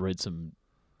did you just read some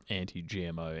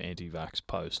anti-GMO, anti-vax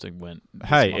post and went, this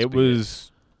Hey, must it be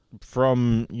was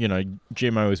from,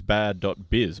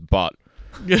 GMOisbad.biz, but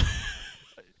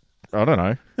I don't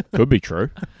know. Could be true.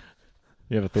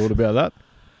 You ever thought about that?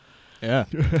 Yeah.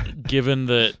 Given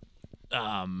that,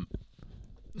 no,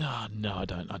 I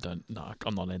don't. No,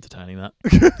 I'm not entertaining that.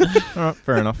 All right,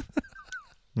 fair enough.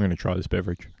 I'm going to try this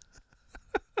beverage.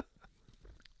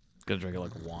 Gonna drink it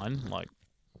like wine, like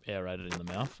aerated in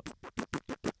the mouth.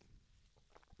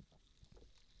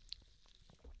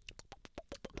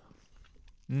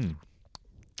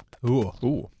 Ooh.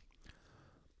 Ooh.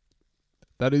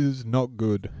 That is not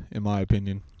good, in my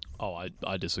opinion. Oh,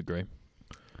 I disagree.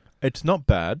 It's not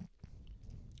bad,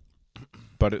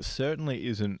 but it certainly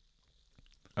isn't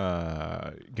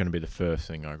going to be the first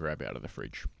thing I grab out of the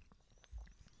fridge.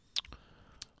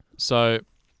 So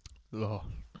Ugh.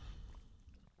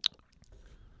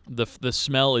 the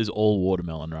smell is all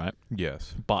watermelon, right?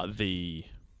 Yes. But the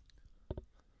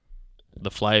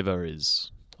flavor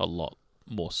is a lot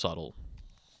more subtle.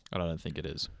 I don't think it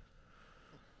is.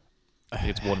 I think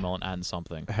it's watermelon and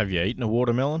something. Have you eaten a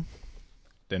watermelon?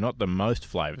 They're not the most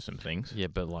flavoursome things. Yeah,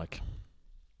 but like,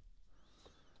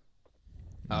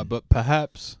 But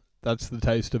perhaps that's the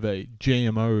taste of a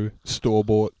GMO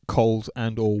store-bought Coles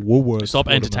and or Woolworths. stop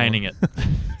watermelon. entertaining it.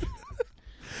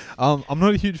 I'm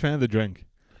not a huge fan of the drink.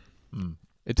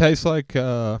 It tastes like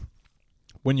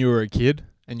when you were a kid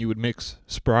and you would mix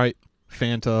Sprite,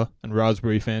 Fanta, and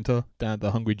Raspberry Fanta down at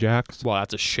the Hungry Jack's. Well,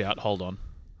 that's a shout. Hold on.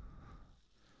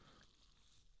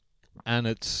 And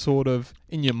it's sort of,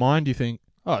 in your mind, you think,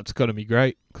 oh, it's got to be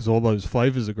great because all those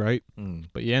flavors are great.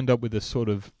 But you end up with this sort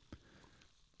of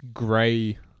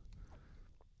grey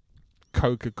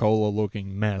Coca-Cola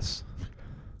looking mess.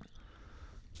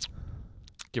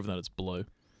 Given that it's blue.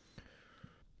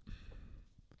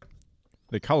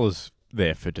 The colour's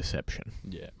there for deception,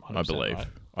 Yeah, I 100% believe. right.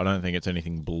 I don't think it's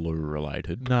anything blue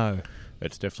related. No.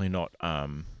 It's definitely not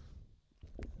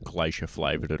glacier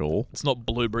flavoured at all. It's not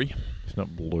blueberry. It's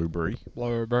not blueberry.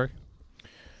 Blueberry.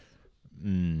 I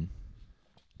mean,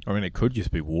 it could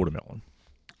just be watermelon.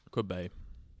 Could be.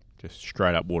 Just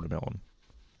straight up watermelon.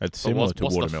 It's But similar what's to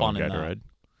the watermelon fun in that? Gatorade.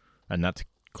 And that's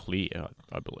clear,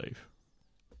 I believe.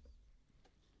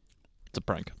 It's a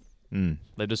prank. Mm.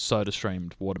 They just soda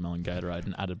streamed watermelon Gatorade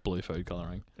and added blue food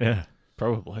colouring. Yeah,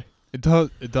 probably. It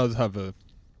does have a...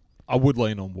 I would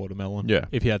lean on watermelon. Yeah.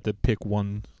 If you had to pick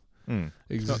one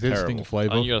It's not existing terrible. I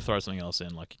flavour. think you got to throw something else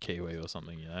in, like a kiwi or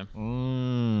something, you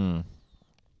know?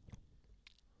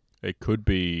 It could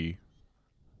be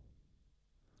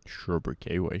strawberry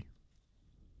kiwi.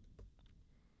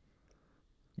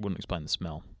 Wouldn't explain the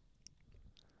smell.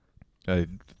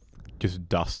 Just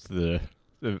dust the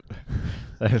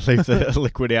leaves the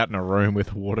liquid out in a room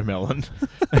with watermelon,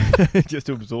 just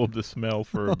to absorb the smell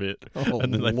for a bit,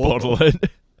 and then they bottle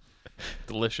it.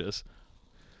 Delicious.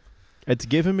 It's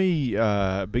given me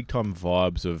big time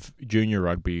vibes of junior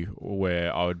rugby,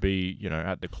 where I would be,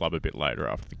 at the club a bit later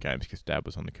after the games because Dad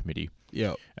was on the committee.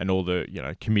 Yeah. And all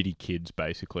the, committee kids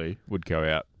basically would go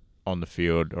out on the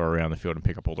field or around the field and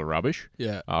pick up all the rubbish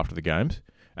after the games.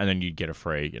 And then you'd get a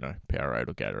free, Powerade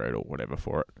or Gatorade or whatever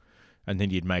for it. And then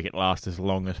you'd make it last as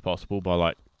long as possible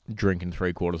by, drinking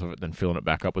 3/4 of it, then filling it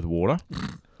back up with water.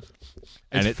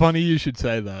 It's funny you should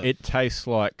say that. It tastes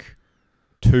like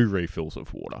 2 refills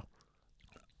of water.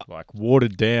 Like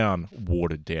watered down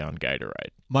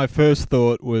Gatorade. My first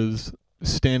thought was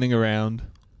standing around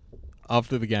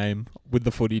after the game with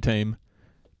the footy team,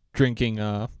 drinking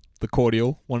the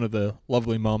cordial, one of the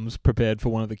lovely mums prepared for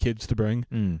one of the kids to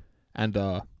bring.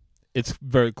 And it's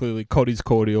very clearly Coddy's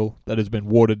cordial that has been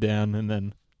watered down and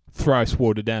then thrice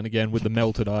watered down again with the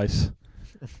melted ice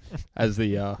as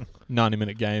the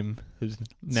 90-minute game has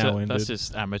now ended. That's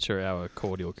just amateur hour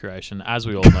cordial creation. As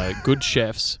we all know, good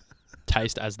chefs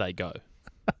taste as they go.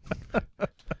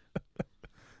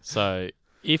 So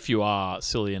if you are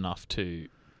silly enough to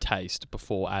taste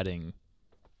before adding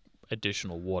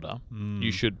additional water,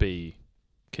 you should be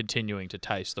continuing to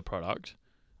taste the product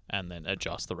and then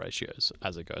adjust the ratios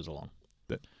as it goes along.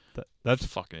 That's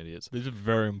fucking idiots. This is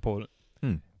very important.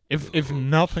 If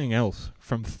nothing else,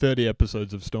 from 30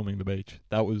 episodes of Storming the Beach,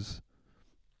 that was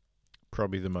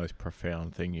probably the most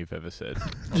profound thing you've ever said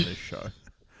on this show.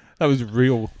 That was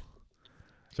real.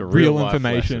 It's a real life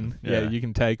information. lesson. Yeah, you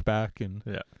can take back and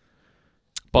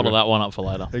bottle that one up for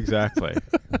later. Exactly.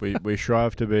 we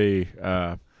strive to be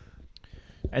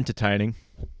entertaining,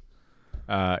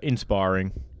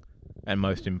 inspiring, and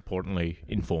most importantly,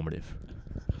 informative.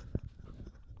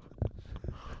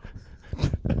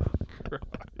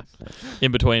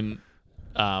 In between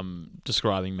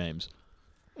describing memes.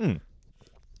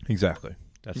 Exactly.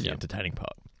 That's the entertaining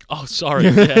part. Oh, sorry.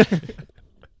 Yeah.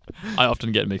 I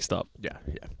often get mixed up. Yeah.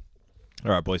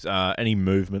 All right, boys. Any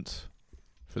movements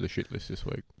for the shit list this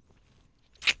week?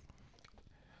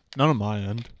 none on my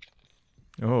end.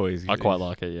 Oh, I quite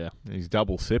like it, yeah. He's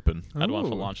double sipping. I had one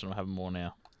for lunch and I'm having more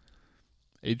now.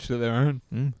 Each to their own.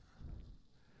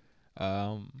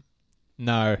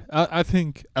 No, I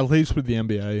think at least with the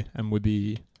NBA and with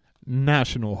the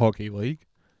National Hockey League,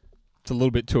 it's a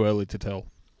little bit too early to tell.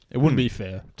 It wouldn't be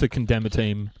fair to condemn a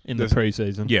team in the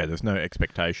preseason. Yeah, there's no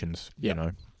expectations,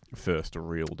 first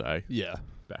real day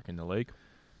back in the league.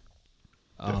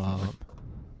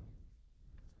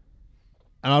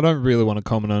 And I don't really want to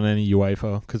comment on any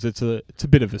UEFA because it's a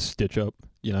bit of a stitch up,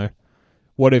 you know.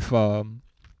 What if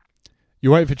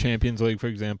UEFA Champions League, for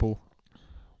example,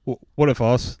 what if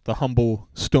us, the humble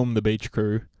Storm the Beach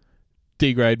crew,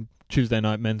 D-grade Tuesday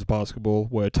night men's basketball,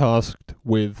 were tasked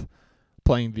with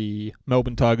playing the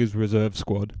Melbourne Tigers reserve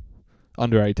squad,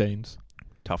 under 18s?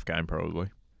 Tough game, probably.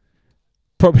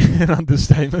 Probably an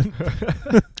understatement.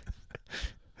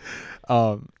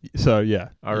 So, yeah.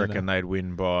 I reckon they'd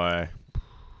win by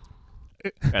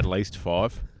at least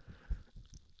 5.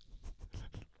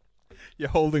 You're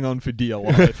holding on for dear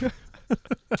life.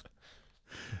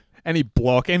 Any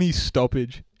block, any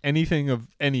stoppage, anything of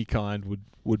any kind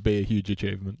would be a huge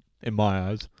achievement in my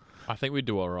eyes. I think we'd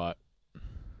do all right.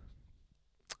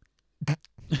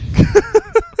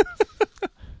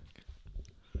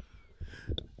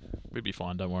 We'd be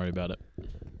fine. Don't worry about it.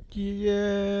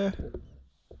 Yeah.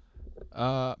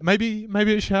 Maybe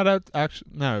a shout out.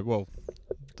 Actually, no. Well,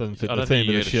 doesn't fit the theme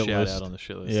of the shit list. Out on the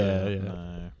shit list. Yeah.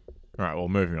 No. All right. Well,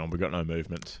 moving on. We've got no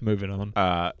movements. Moving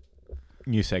on.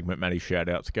 New segment. Matty shout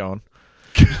outs. Go on.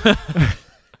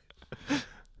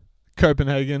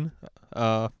 Copenhagen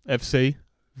FC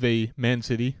v Man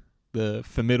City, the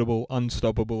formidable,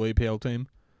 unstoppable EPL team,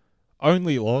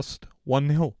 only lost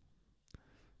 1-0.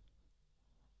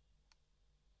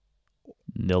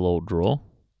 0-0 draw.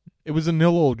 It was a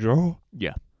 0-0 draw.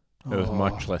 Yeah. It was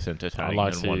much less entertaining I'd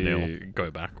like than 1-0. to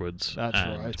go backwards That's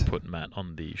and right. put Matt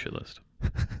on the shit list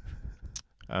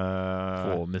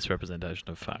for misrepresentation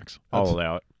of facts. I'll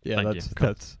allow it. Yeah, Thank you.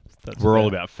 that's We're all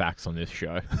fair. about facts on this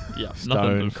show. Yeah,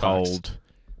 Stone cold,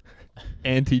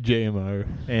 anti-GMO,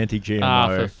 for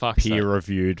anti-GMO, fuck's sake.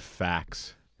 peer-reviewed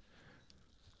facts.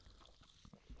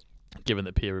 Given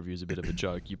that peer review is a bit of a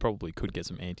joke, you probably could get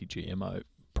some anti-GMO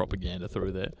propaganda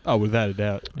through there. Oh, without a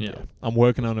doubt. Yeah. I'm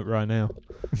working on it right now.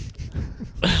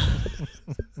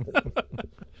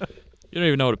 You don't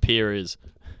even know what a pier is.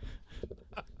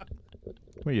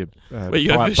 Where you Where you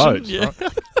go hire fishing? boats, Yeah.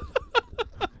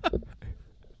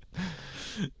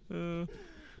 right?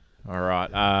 All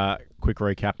right. Quick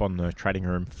recap on the trading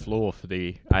room floor for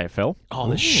the AFL. Oh,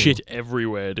 there's shit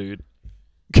everywhere, dude.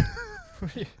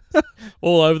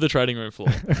 All over the trading room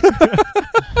floor.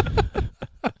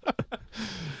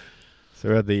 So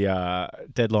we had the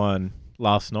deadline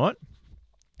last night.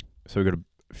 So we've got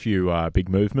a few big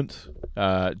movements.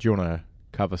 Do you want to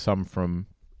cover some from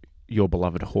your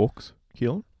beloved Hawks,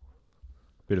 Keelan?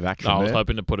 Bit of action No, I was there.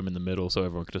 hoping to put him in the middle so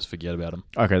everyone could just forget about him.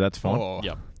 Okay, that's fine. Oh.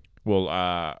 Yep.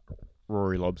 Well,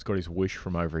 Rory Lobb's got his wish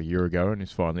from over a year ago and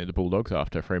is finally at the Bulldogs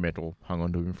after Fremantle hung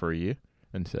on to him for a year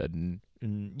and said,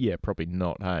 yeah, probably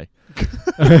not, hey.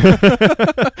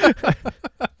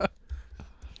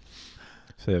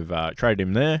 So they've traded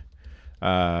him there.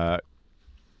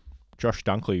 Josh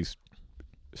Dunkley's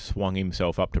swung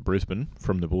himself up to Brisbane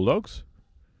from the Bulldogs.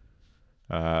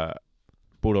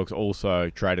 Bulldogs also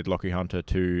traded Lockie Hunter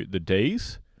to the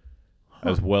D's,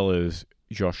 as well as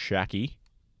Josh Shackey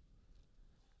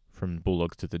from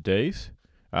Bulldogs to the D's.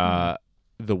 The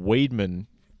Weedman,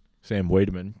 Sam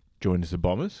Weedman, joins the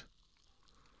Bombers.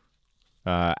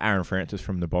 Aaron Francis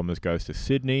from the Bombers goes to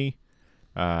Sydney.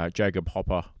 Jacob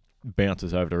Hopper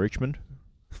bounces over to Richmond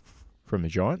from the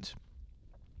Giants.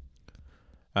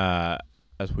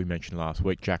 As we mentioned last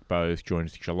week, Jack Bowes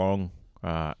joins Geelong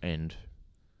and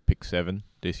pick 7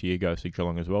 this year goes to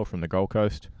Geelong as well from the Gold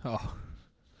Coast. Oh.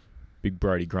 Big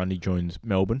Brody Grundy joins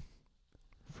Melbourne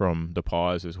from the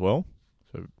Pies as well.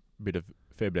 So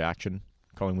fair bit of action,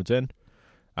 Collingwood's end.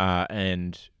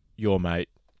 And your mate,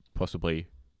 possibly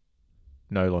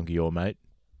no longer your mate,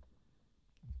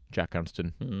 Jack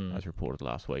Gunston, as reported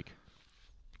last week,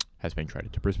 has been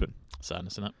traded to Brisbane.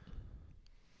 Sadness, isn't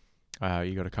it?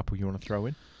 You got a couple you want to throw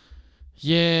in?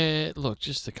 Yeah, look,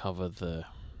 just to cover the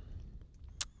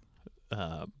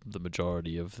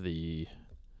majority of the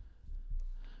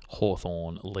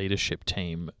Hawthorn leadership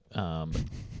team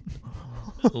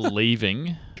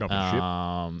leaving. Jumping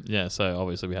ship. Yeah, so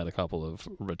obviously we had a couple of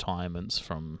retirements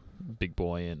from Big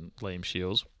Boy and Liam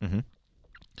Shields. Mm-hmm.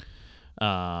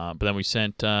 But then we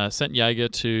sent Jaeger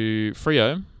to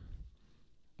Freo,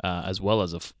 as well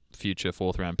as a future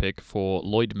 4th round pick for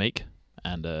Lloyd Meek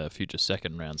and a future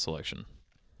 2nd round selection.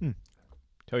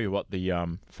 Tell you what, the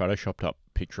photoshopped up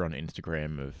picture on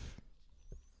Instagram of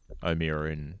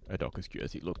O'Meara in a Dockers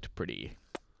jersey looked pretty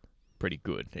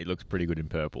good. He looks pretty good in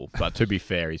purple. But to be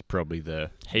fair, he's probably the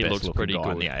He best looks looking pretty guy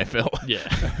good in the AFL.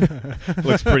 Yeah.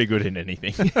 Looks pretty good in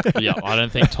anything. Yeah, I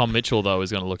don't think Tom Mitchell, though,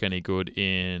 is going to look any good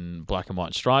in black and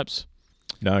white stripes.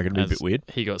 No, going to be a bit weird.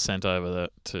 He got sent over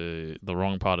to the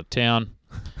wrong part of town.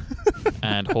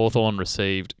 And Hawthorn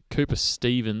received Cooper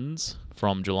Stevens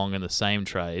from Geelong in the same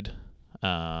trade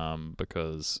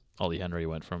because Ollie Henry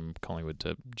went from Collingwood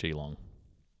to Geelong.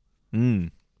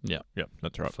 Yeah. Yep,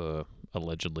 that's right. For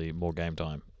allegedly more game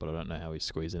time, but I don't know how he's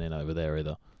squeezing in over there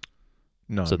either.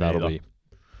 No, so that'll neither. be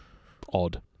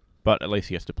odd. But at least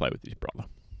he has to play with his brother.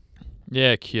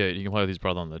 Yeah, cute. He can play with his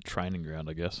brother on the training ground,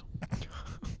 I guess.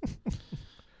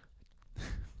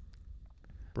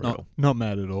 Brutal. Not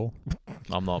mad at all.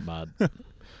 I'm not mad.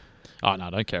 Oh, no, I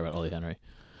don't care about Ollie Henry.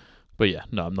 But yeah,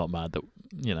 no, I'm not mad that,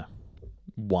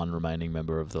 one remaining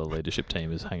member of the leadership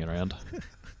team is hanging around.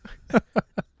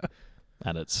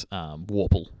 And it's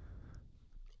Warple,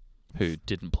 who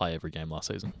didn't play every game last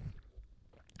season.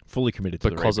 Fully committed to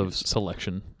because the of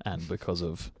selection and because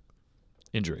of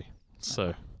injury.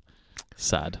 So,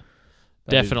 sad.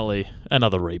 Definitely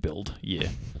another rebuild year.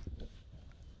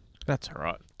 That's all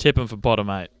right. Tip him for bottom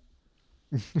 8.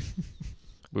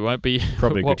 We won't be...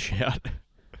 Probably a good shout.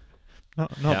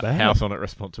 Not bad. House on it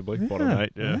responsibly. Yeah. Bottom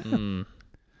 8, yeah.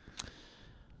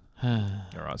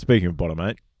 All right, speaking of bottom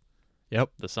 8.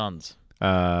 Yep. The Suns.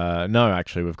 No,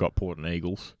 actually, we've got Port and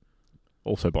Eagles.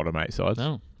 Also bottom 8 sides.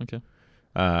 Oh, okay.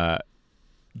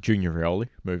 Junior Rioli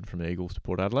moving from the Eagles to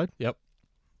Port Adelaide. Yep.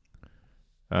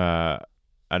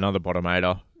 Another bottom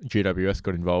 8er, GWS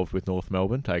got involved with North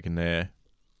Melbourne, taking their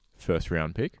 1st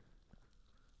round pick.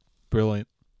 Brilliant.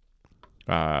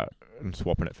 And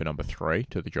swapping it for number 3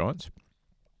 to the Giants.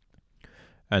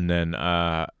 And then,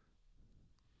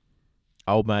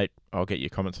 old mate, I'll get your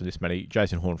comments on this, matey.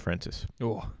 Jason Horne-Francis.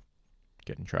 Oh.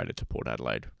 Getting traded to Port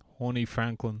Adelaide. Horny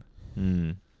Franklin.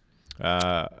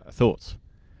 Thoughts?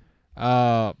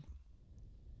 I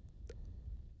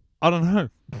don't know.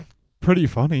 Pretty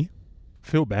funny.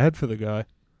 Feel bad for the guy.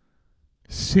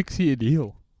 6-year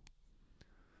deal.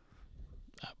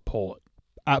 Port.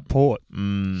 at Port.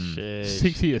 Sheesh.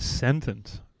 6-year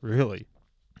sentence. Really?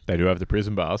 They do have the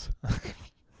prison bars.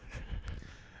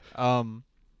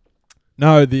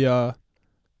 No, the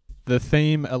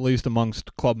theme, at least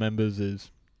amongst club members, is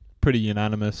pretty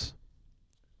unanimous.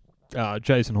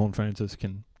 Jason Horne-Francis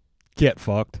can get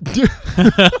fucked.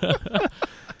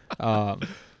 I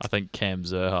think Cam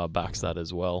Zerha backs that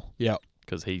as well. Yeah.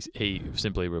 Because he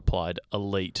simply replied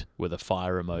elite with a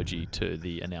fire emoji to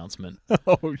the announcement.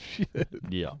 Oh, shit.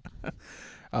 Yeah.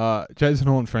 Jason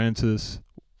Horne-Francis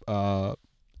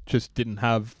just didn't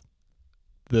have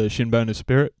the shinboner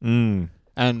spirit. Mm.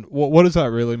 And what does that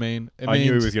really mean? I knew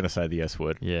he was going to say the S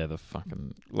word. Yeah, the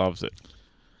fucking... Loves it.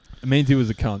 It means he was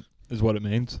a cunt, is what it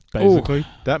means, basically.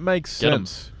 That makes Get 'em.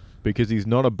 sense because he's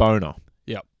not a boner.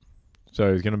 Yep.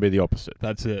 So he's going to be the opposite.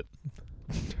 That's it.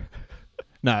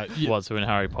 No. What, so in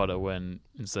Harry Potter, when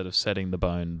instead of setting the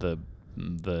bone,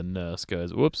 the nurse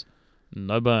goes, whoops,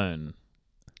 no bone.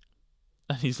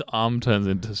 And his arm turns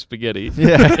into spaghetti.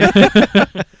 Yeah.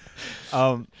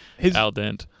 Al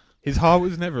dent. His heart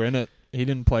was never in it. He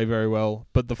didn't play very well.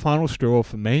 But the final straw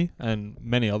for me and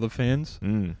many other fans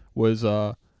was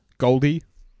Goldie,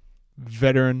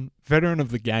 veteran of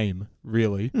the game,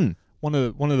 really. One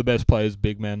of the best players,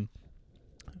 big man.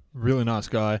 Really nice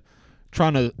guy.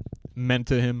 Trying to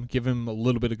mentor him, give him a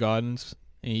little bit of guidance.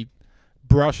 He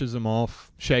brushes him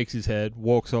off, shakes his head,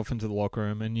 walks off into the locker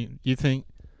room, and you think,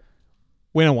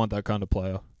 we don't want that kind of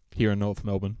player here in North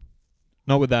Melbourne.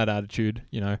 Not with that attitude,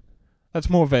 you know. That's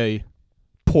more of a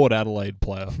Port Adelaide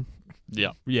player.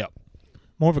 Yeah. Yeah.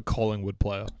 More of a Collingwood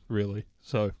player, really.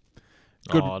 So,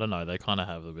 good. Oh, I don't know. They kind of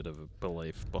have a bit of a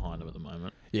belief behind him at the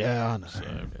moment. Yeah, I know. So,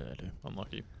 Yeah, they do.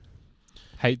 unlucky.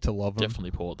 Hate to love him.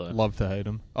 Definitely Port, though. Love to hate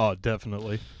him. Oh,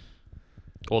 definitely.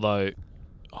 Although,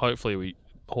 hopefully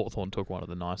Hawthorn took one of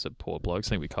the nicer Port blokes. I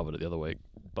think we covered it the other week.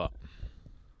 But,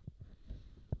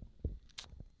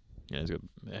 yeah, he's got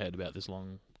a head about this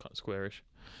long, kind of squarish.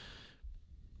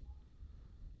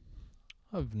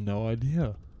 I have no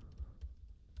idea.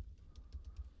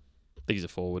 I think he's a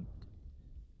forward.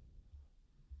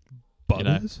 Butters?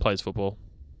 You know, plays football.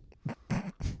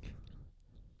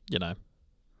 You know.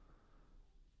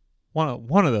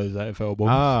 One of those AFL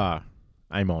balls.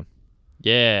 Amon.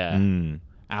 Yeah.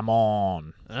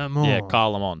 Amon. Yeah,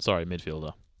 Carl Amon. Sorry,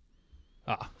 midfielder.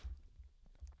 That's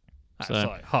So-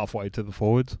 like halfway to the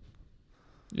forwards.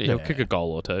 Yeah, he'll kick a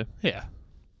goal or two. Yeah.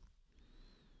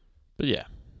 But yeah.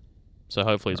 So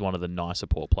hopefully he's one of the nicer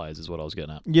Port players is what I was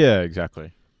getting at. Yeah,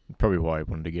 exactly. Probably why he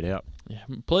wanted to get out. Yeah,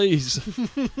 please.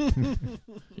 You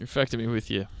infected me with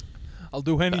your I'll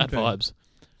do anything. bad vibes.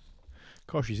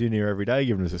 Gosh, he's in here every day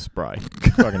giving us a spray.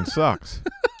 Fucking sucks.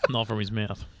 Not from his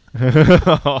mouth.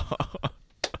 I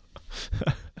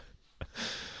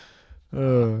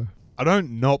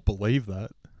don't not believe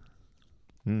that.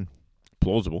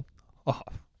 Plausible. Oh,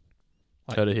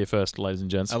 Heard it here first, ladies and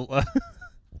gents.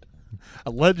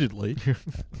 allegedly.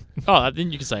 I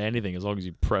think you can say anything as long as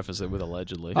you preface it with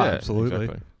allegedly. Yeah, absolutely.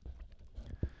 Exactly.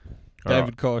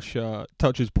 David Koch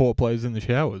touches Port players in the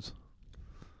showers.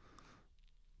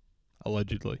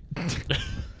 Allegedly.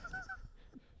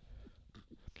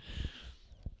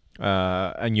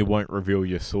 And you won't reveal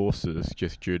your sources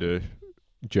just due to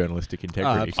journalistic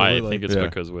integrity. I Absolutely. think it's Yeah.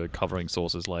 because we're covering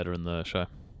sources later in the show.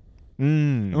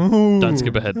 Ooh. Don't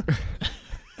skip ahead.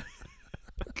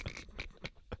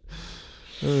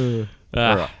 All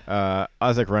right.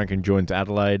 Isaac Rankin joins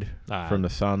Adelaide from the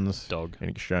Suns dog. in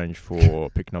exchange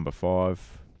for pick number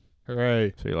 5.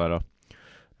 Hooray. See you later.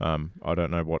 I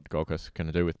don't know what Gold Coast is going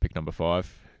to do with pick number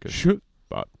 5. Should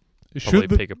Probably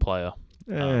the, pick a player.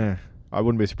 I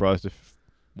wouldn't be surprised if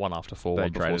One after 4, they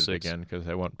one before traded 6. it again because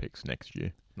they want picks next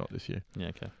year, not this year. Yeah,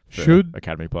 okay. for Should-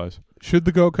 academy players? should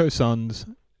the Gold Coast Suns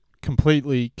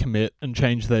completely commit and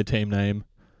change their team name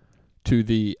to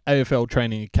the AFL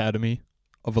Training Academy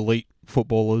of Elite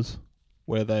Footballers,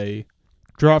 where they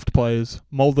draft players,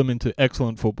 mould them into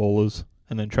excellent footballers,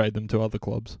 and then trade them to other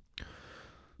clubs?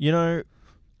 You know,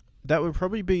 that would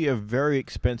probably be a very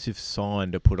expensive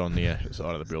sign to put on the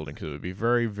side of the building because it would be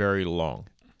very, very long.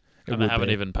 It And they would haven't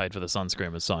be. even paid for the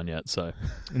Sunscreamers sign yet, so...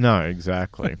 No,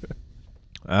 exactly.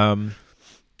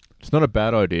 It's not a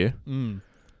bad idea. Mm.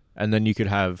 And then you could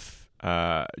have,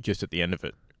 just at the end of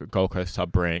it, Gold Coast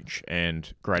sub-branch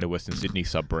and Greater Western Sydney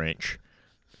sub-branch.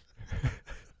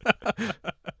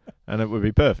 And it would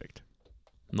be perfect.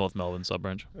 North Melbourne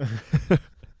sub-branch.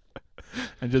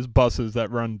 And just buses that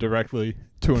run directly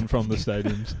to and from the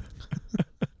stadiums.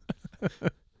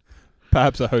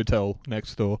 Perhaps a hotel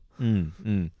next door.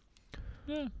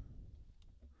 Yeah.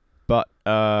 But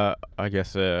I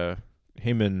guess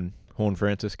him and Horn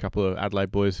Francis, a couple of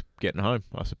Adelaide boys, getting home,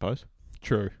 I suppose.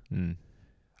 True. Mm.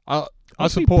 I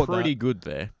Must be support pretty that. good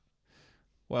there.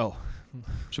 Well,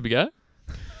 Should we go?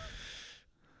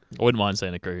 I wouldn't mind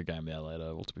seeing a cricket game at Adelaide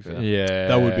Oval, to be fair. Yeah.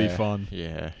 that would be fun.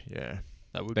 Yeah.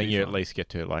 That would Then be you fun. at least get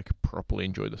to like properly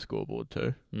enjoy the scoreboard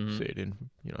too. Mhm. See it in,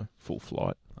 full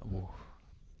flight.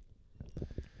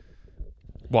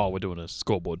 While we're doing a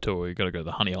scoreboard tour, we've got to go to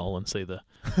the Honey Hole and see the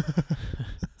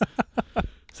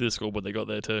see the scoreboard they got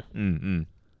there too. Mm-mm.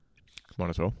 Might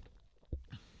as well.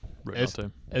 Rude not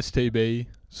to. STB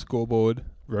scoreboard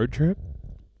road trip.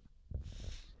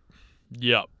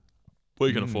 Yep.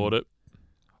 We can afford it.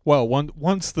 Well,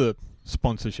 once the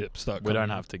sponsorships start We coming don't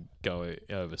have to go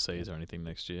overseas or anything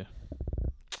next year.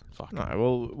 Fuck. No,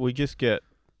 well, we just get,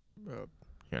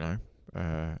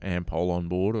 Ampol on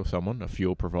board or someone, a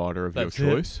fuel provider of That's your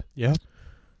it. choice. Yeah.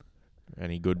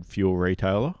 Any good fuel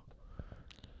retailer.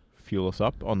 Fuel us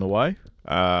up on the way.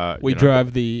 We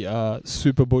drive the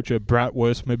Super Butcher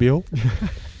Bratwurstmobile.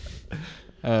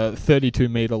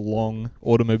 32-meter long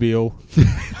automobile.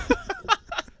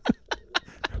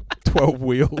 12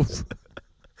 wheels.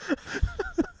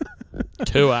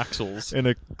 2 axles. in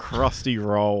a crusty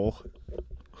roll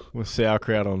with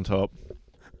sauerkraut on top.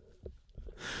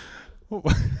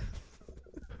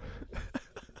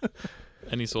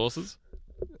 Any sauces?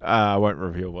 I won't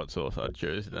reveal what sauce I'd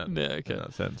choose in that, Yeah, okay. in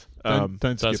that sense.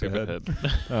 Don't skip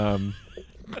ahead.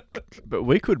 But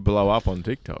we could blow up on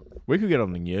TikTok. We could get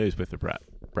on the news with the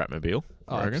Bratmobile.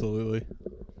 Oh, I reckon. absolutely.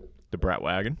 The Brat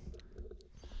wagon.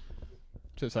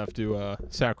 Just have to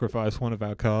sacrifice one of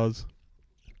our cars.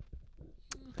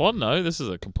 What? No, this is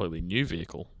a completely new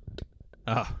vehicle.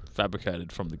 Ah,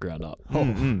 Fabricated from the ground up.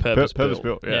 Purpose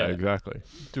built. Yeah, Yeah. exactly.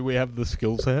 do we have the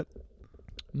skill set?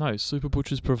 No, Super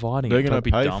Butcher's providing They're it. going Don't to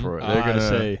be pay dumb. for it. Ah, They're going I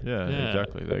see. to. Yeah, Yeah.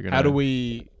 exactly. They're going to. How do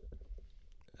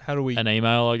we? An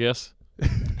email, I guess.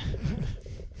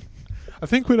 I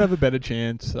think we'd have a better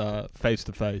chance face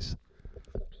to face.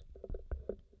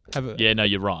 Yeah, no,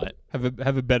 you're right. Have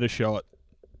a better shot.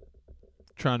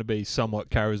 Trying to be somewhat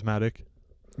charismatic.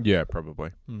 Yeah,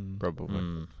 probably. Mm. Probably.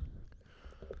 We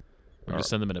Alright. just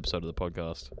send them an episode of the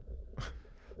podcast.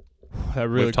 That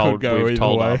really we've told, could go we've either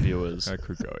told way. our viewers That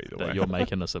could go either that way. you're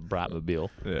making us a Bratmobile.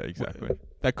 Yeah, exactly.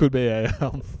 That could be a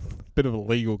bit of a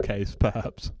legal case,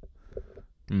 perhaps.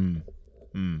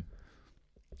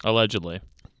 Allegedly.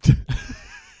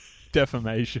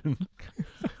 Defamation.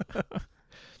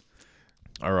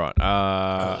 All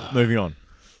right. Moving on.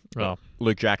 Oh.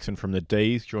 Luke Jackson from the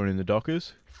D's joining the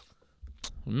Dockers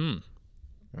Mm.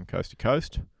 on coast to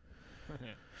coast.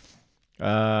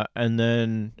 And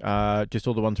then just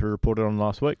all the ones we reported on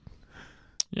last week.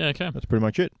 Yeah, okay. That's pretty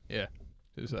much it.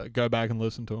 Just go back and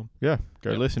listen to them. Yeah.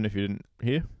 Go Yep. listen if you didn't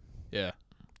hear. Yeah.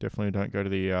 Definitely don't go to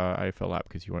the AFL app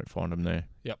because you won't find them there.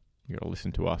 Yep. You got to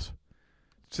listen to us.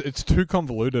 It's too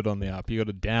convoluted on the app. You got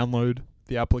to download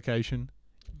the application.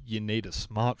 You need a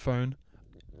smartphone,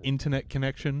 internet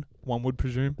connection. One would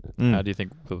presume. How do you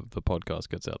think the podcast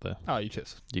gets out there? Oh, you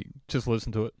just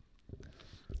listen to it.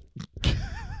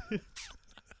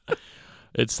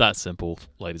 It's that simple,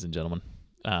 ladies and gentlemen.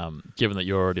 Given that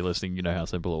you're already listening, you know how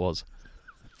simple it was.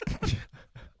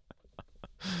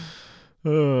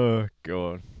 Oh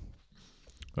God.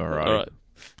 All right.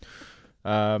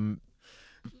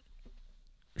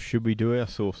 Should we do our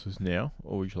sources now,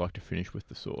 or would you like to finish with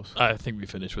the source? I think we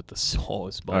finished with the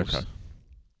sauce, boss. Okay.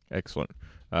 Excellent.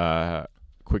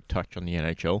 Quick touch on the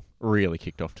NHL. Really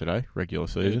kicked off today, regular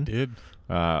season. It did.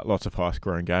 Lots of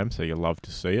high-scoring games, so you'll love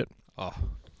to see it. Oh,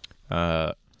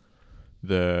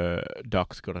 The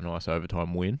Ducks got a nice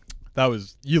overtime win.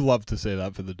 you love to see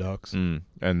that for the Ducks. And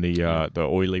the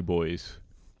Oily boys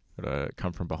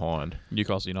come from behind.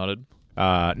 Newcastle United.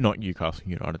 Not Newcastle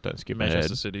United, don't skip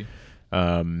Manchester ahead. City.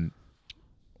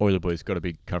 Oily boys got a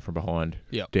big come from behind.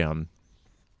 Yep. Down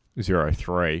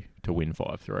 0-3 to win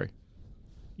 5-3.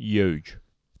 Huge.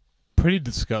 Pretty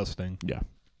disgusting. Yeah.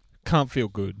 Can't feel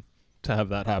good to have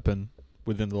that happen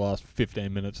within the last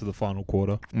 15 minutes of the final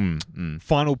quarter.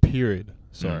 Final period,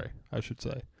 I should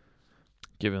say.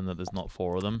 Given that there's not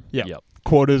 4 of them. Yeah. Yep.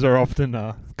 Quarters are often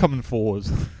come in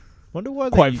fours, Wonder why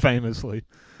quite famously.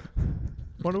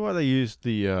 Wonder why they used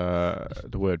the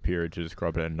word period to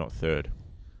describe it and not third.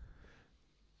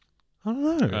 I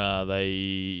don't know.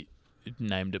 They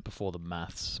named it before the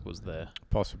maths was there.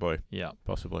 Possibly. Yeah.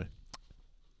 Possibly.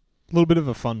 A little bit of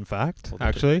a fun fact, Or the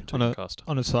actually, Tucast.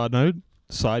 on a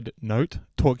side note,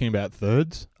 talking about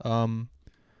thirds,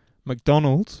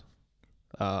 McDonald's,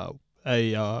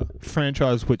 a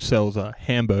franchise which sells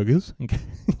hamburgers.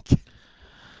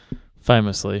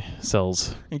 Famously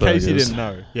sells In case you burgers. didn't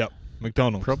know, yep,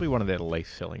 McDonald's. Probably one of their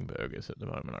least selling burgers at the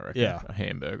moment, I reckon. Yeah. A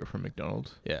hamburger from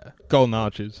McDonald's. Yeah, Golden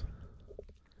Arches.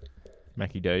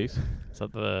 Mackie D's. Is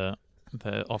that they're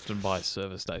often by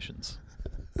service stations?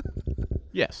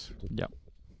 Yes. Yep.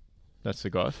 That's the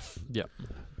guys. Yep.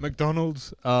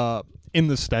 McDonald's in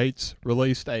the States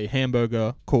released a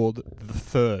hamburger called the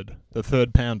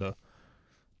third pounder,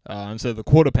 instead of the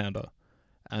quarter pounder.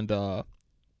 And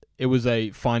it was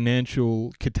a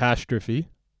financial catastrophe.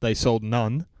 They sold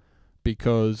none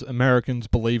because Americans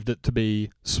believed it to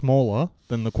be smaller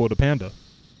than the quarter pounder.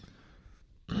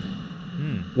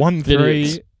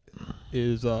 1.3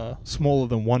 is smaller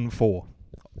than 1.4,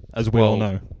 as we all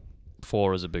know.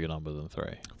 4 is a bigger number than 3.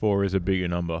 4 is a bigger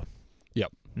number.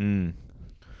 Yep.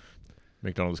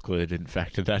 McDonald's clearly didn't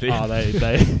factor that in. Oh,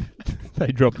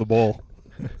 they dropped the ball.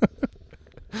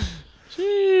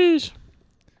 Sheesh.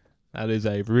 That is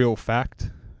a real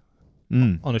fact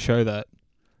on a show that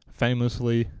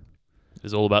famously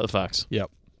It's all about the facts.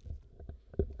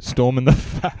 storming the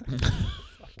fact.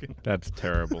 That's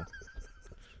terrible.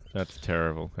 That's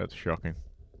terrible. That's shocking.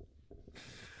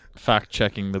 Fact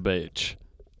checking the beach.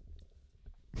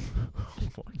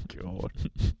 Oh my god.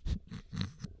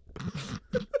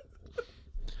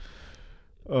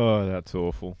 Oh, that's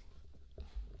awful.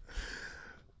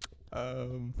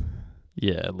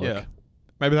 Yeah, look. Yeah.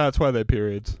 Maybe that's why they're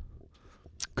periods.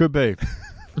 Could be.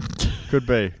 Could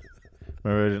be.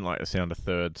 Maybe I didn't like the sound of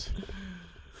thirds.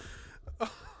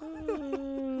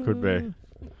 Could be.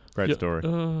 Great story.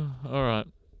 All right.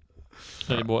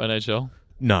 Any more NHL?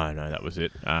 No, that was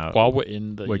it. While we're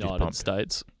in the we're just United pumped.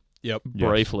 States, Yep.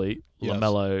 briefly, Yes.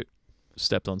 LaMelo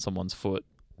stepped on someone's foot,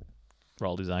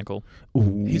 rolled his ankle.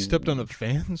 Ooh. He stepped on a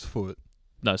fan's foot.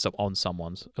 No, step on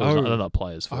someone's. It was not a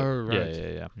player's foot. Oh, right.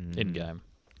 Yeah. In game.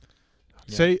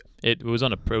 Yeah. See, It was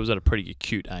at a pretty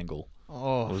acute angle. It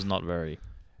oh, was not very.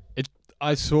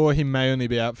 I saw he may only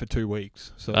be out for 2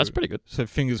 weeks. So That's pretty good. So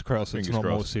fingers crossed it's Fingers not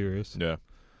more crossed. serious. Yeah.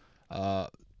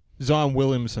 Zion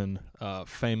Williamson,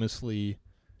 famously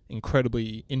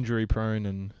incredibly injury prone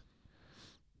and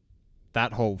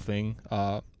that whole thing,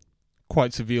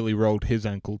 quite severely rolled his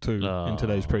ankle too in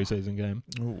today's preseason game.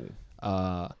 Ooh.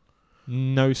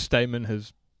 No statement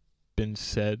has been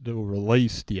said or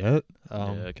released yet.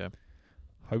 Okay.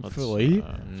 Hopefully,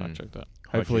 Let's, fact check that.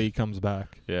 hopefully he comes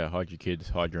back. Yeah, hide your kids,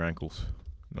 hide your ankles.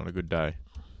 Not a good day.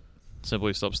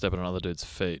 Simply stop stepping on other dude's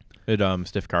feet. Did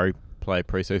Steph Curry play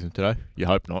preseason today? You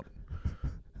hope not.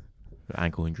 The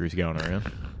ankle injuries going around.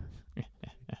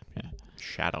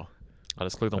 Shatter. I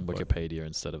just clicked on That bloke. Wikipedia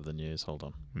instead of the news. Hold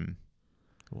on.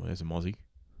 Well, there's a Mozzie.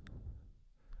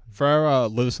 For our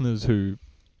listeners who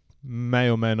may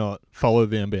or may not follow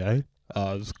the NBA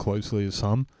as closely as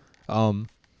some,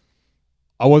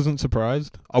 I wasn't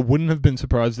surprised. I wouldn't have been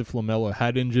surprised if LaMelo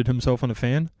had injured himself on a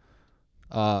fan,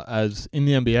 as in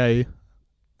the NBA,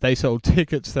 they sell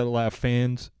tickets that allow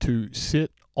fans to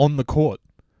sit on the court.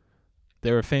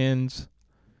 There are fans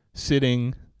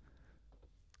sitting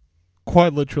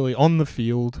quite literally on the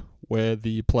field where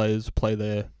the players play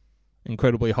their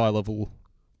incredibly high-level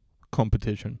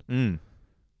competition.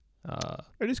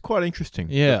 It is quite interesting.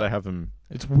 Yeah. That they have them.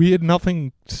 It's weird.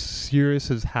 Nothing serious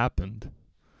has happened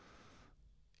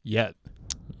yet.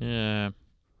 Yeah.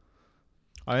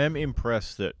 I am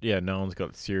impressed that no one's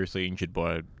got seriously injured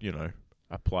by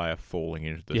a player falling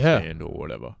into the stand or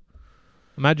whatever.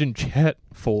 Imagine Chet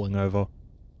falling over.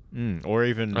 Or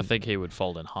even I think he would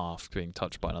fold in half being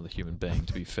touched by another human being,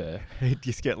 to be fair. he'd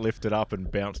just get lifted up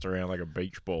and bounced around like a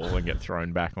beach ball and get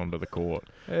thrown back onto the court.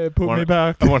 Hey, put me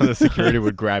back. And one of the security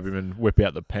would grab him and whip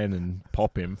out the pen and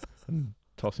pop him and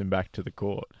toss him back to the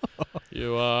court.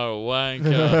 You are a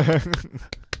wanker.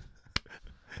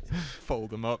 Fold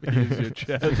them up. Here's your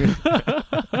chest.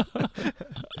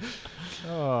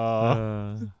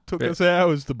 Took us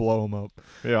hours to blow them up.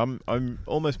 Yeah, I'm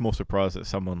almost more surprised that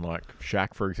someone like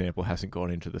Shaq, for example, hasn't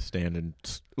gone into the stand and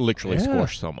literally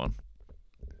squashed someone,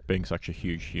 being such a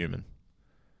huge human.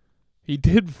 He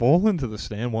did fall into the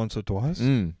stand once or twice,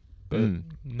 but Mm.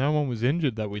 no one was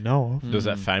injured that we know of. There's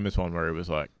that famous one where he was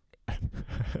like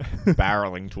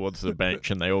barreling towards the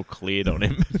bench and they all cleared on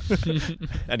him.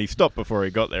 And he stopped before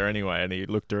he got there anyway, and he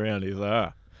looked around. He's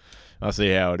like, I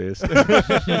see how it is.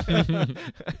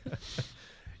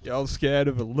 Y'all scared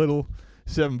of a little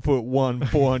 7'1",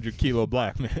 400 kilo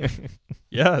black man?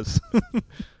 Yes.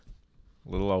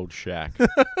 Little old Shaq.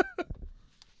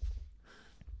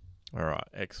 All right,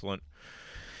 excellent.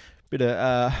 Bit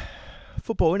of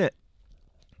football, innit?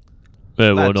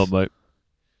 Yeah, why Lads. not, mate?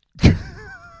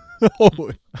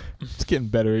 It's getting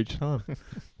better each time.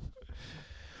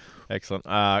 Excellent.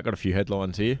 Got a few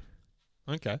headlines here.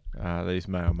 Okay. These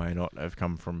may or may not have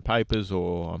come from papers,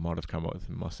 or I might have come up with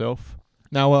them myself.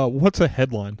 Now, what's a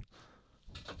headline?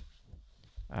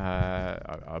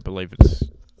 I believe it's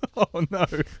Oh no.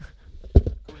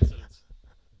 Coincidence.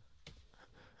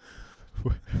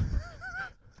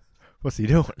 What's he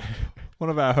doing? One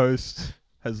of our hosts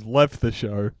has left the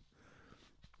show.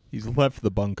 He's left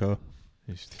the bunker.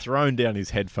 He's thrown down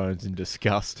his headphones in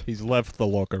disgust. He's left the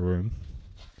locker room.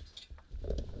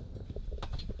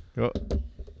 Oh.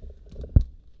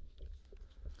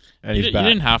 And You he's back.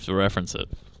 didn't have to reference it.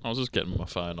 I was just getting my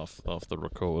phone off the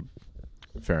record.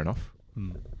 Fair enough.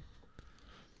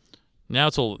 Now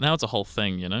it's a whole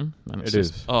thing, you know. And it's It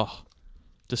just, is. Oh,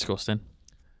 disgusting.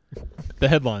 The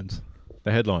headlines.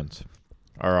 The headlines.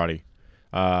 Alrighty.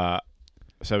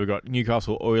 So we've got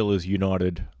Newcastle Oilers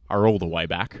United are all the way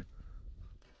back,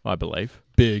 I believe,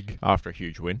 Big. after a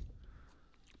huge win.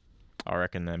 I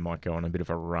reckon they might go on a bit of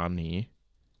a run here,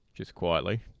 just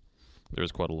quietly. There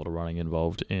is quite a lot of running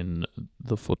involved in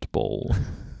the football.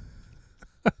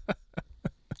 Not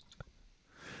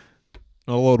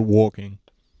a lot of walking.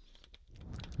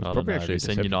 I don't probably know. Have actually you a seen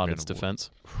deceptive United's amount of defence?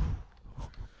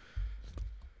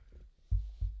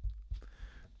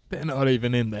 They're not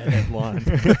even in the headline.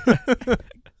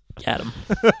 Get him.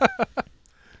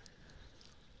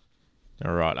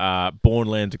 All right. Bourne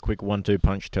lands a quick 1-2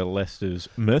 punch to Leicester's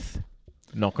Myth,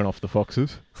 knocking off the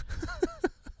Foxes.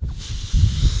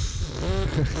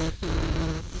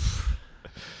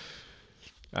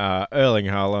 Erling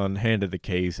Haaland handed the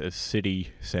keys as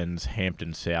City sends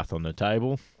Hampton South on the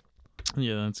table.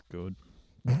 Yeah, that's good.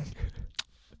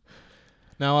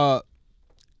 Now,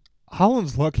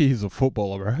 Haaland's lucky he's a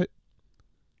footballer, right?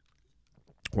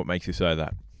 What makes you say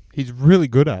that? He's really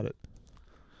good at it.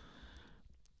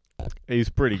 He's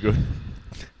pretty good.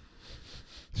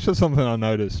 It's just something I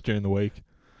noticed during the week.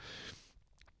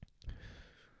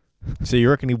 So you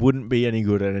reckon he wouldn't be any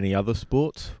good at any other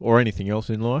sports or anything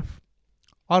else in life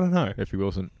I don't know. if he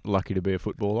wasn't lucky to be a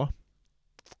footballer?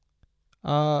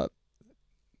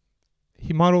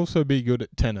 He might also be good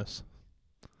at tennis.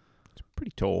 He's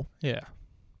pretty tall. Yeah.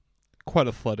 Quite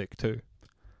athletic, too.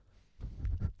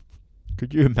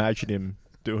 Could you imagine him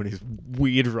doing his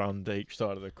weird run to each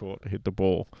side of the court to hit the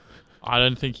ball? I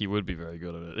don't think he would be very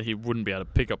good at it. He wouldn't be able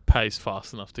to pick up pace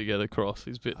fast enough to get across.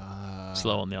 He's a bit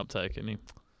slow on the uptake, isn't he?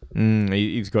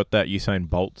 He's got that Usain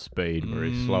Bolt speed where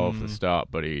he's slow off the start,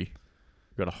 but he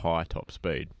got a high top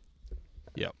speed.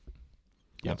 Yep.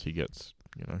 Once he gets,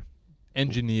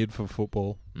 Engineered for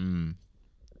football. In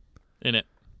it.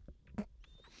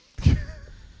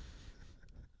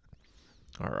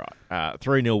 All right.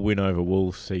 3-0 win over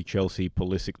Wolves see Chelsea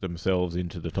Pulisic themselves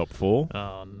into the top 4.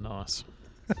 Oh, nice.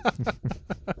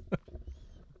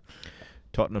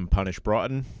 Tottenham punish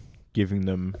Brighton, giving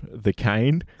them the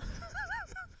cane.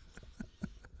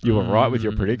 You were right with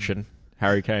your prediction.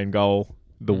 Harry Kane goal,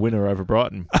 the winner over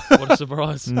Brighton. What a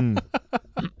surprise. Too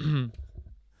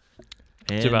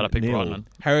Too bad I picked Brighton.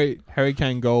 Harry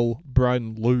Kane goal,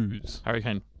 Brighton lose. Harry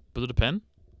Kane. Was it a pen?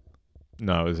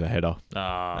 No, it was a header.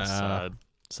 Sad.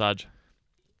 Saj.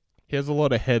 He has a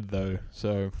lot of head, though,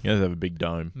 so He does have a big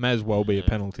dome. may as well be a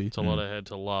penalty. It's a lot of head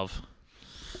to love.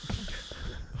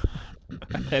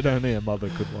 Head only a mother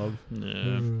could love.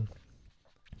 Yeah.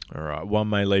 All right. One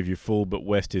may leave you full, but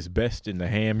West is best in the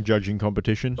ham judging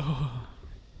competition. I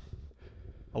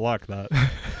like that.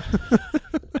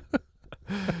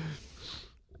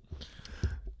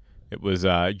 It was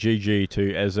GG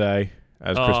to Eze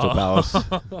as Crystal Palace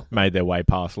made their way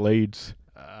past Leeds.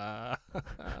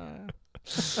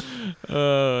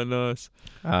 Oh, nice.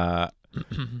 Might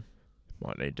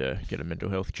need to get a mental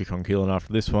health check on Keelan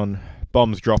after this one.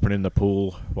 Bombs dropping in the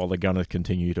pool while the Gunners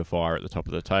continue to fire at the top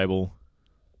of the table.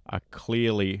 A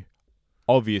clearly,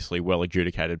 obviously well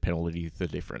adjudicated penalty the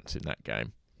difference in that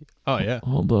game. Oh, yeah.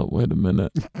 Hold up, wait a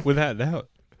minute. Without doubt.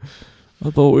 I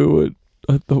thought we were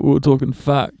talking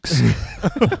facts.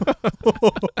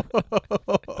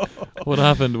 What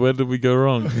happened? Where did we go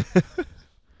wrong?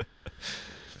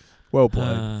 Well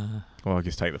played. Well, I'll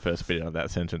just take the first bit out of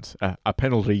that sentence. A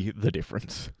penalty the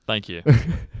difference. Thank you.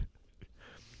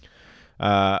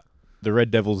 The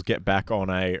Red Devils get back on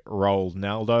a roll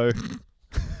Naldo,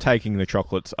 taking the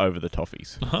chocolates over the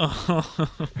toffees.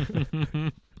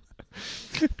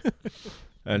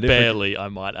 And Barely, I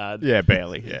might add. Yeah,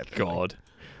 barely. Yeah, God.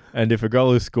 And if a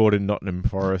goal is scored in Nottingham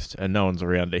Forest and no one's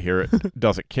around to hear it,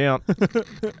 does it count?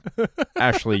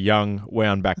 Ashley Young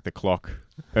wound back the clock,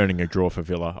 earning a draw for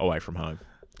Villa away from home.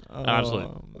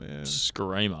 Absolute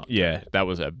screamer. Yeah, that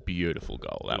was a beautiful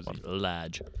goal, that one.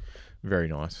 Large. Very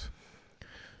nice.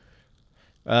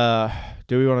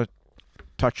 Do we want to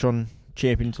touch on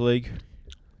Champions League?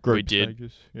 Group We did.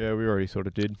 stages? Yeah, we already sort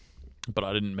of did. But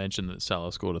I didn't mention that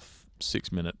Salah scored a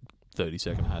 6-minute,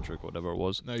 30-second hat-trick, whatever it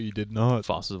was. No, you did not.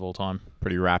 Fastest of all time.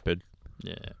 Pretty rapid.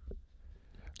 Yeah.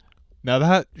 Now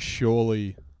that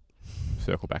surely...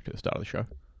 Circle back to the start of the show.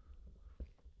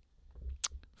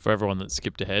 For everyone that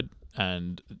skipped ahead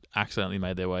and accidentally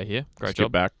made their way here, great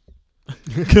Skip job. back.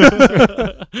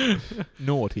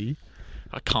 Naughty.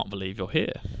 I can't believe you're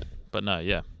here. But no,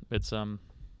 yeah, it's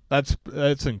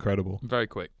That's incredible. very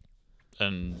quick.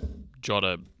 And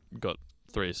Jota got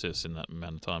 3 assists in that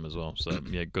amount of time as well. So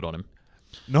yeah, good on him.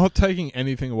 Not taking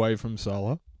anything away from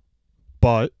Salah,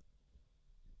 but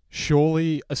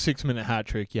surely a 6-minute hat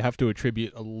trick, you have to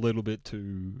attribute a little bit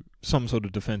to some sort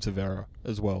of defensive error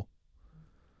as well.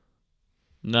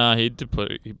 No, he did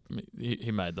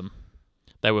he made them.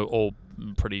 They were all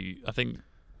pretty. I think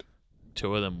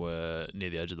 2 of them were near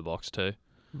the edge of the box too.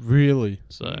 Really?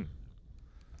 So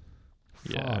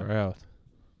Far out.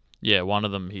 yeah, one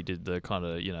of them he did the kind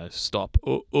of stop.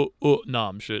 No,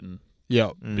 I'm shooting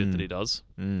Yeah. bit that he does.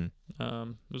 Mm.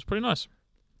 It was pretty nice.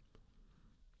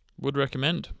 Would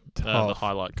recommend the Tough.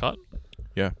 highlight cut.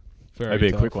 Yeah. Very That'd be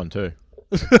a tough. quick one too.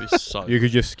 It'd be so You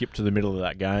could just skip to the middle of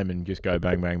that game and just go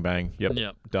bang, bang, bang. Yep,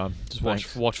 Yep. done. Just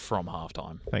Thanks. watch from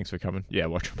halftime. Thanks for coming. Yeah,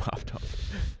 watch from halftime.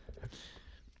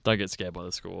 Don't get scared by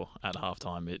the score at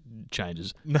halftime. It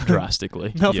changes No.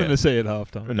 drastically. Nothing Yeah. to see at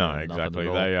halftime. No, Nothing exactly.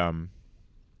 at all.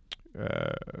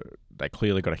 They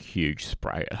clearly got a huge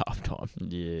spray at halftime.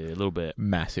 Yeah, a little bit.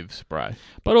 Massive spray.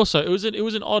 But also, it was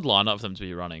an odd lineup for them to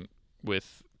be running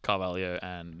with Carvalho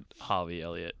and Harvey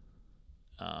Elliott,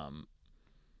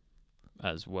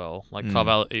 as well. Like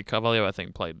Carvalho, I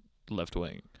think played left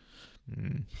wing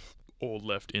or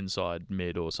left inside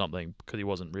mid or something because he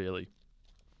wasn't really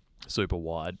super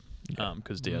wide.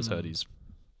 Because Diaz hurt his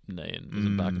knee and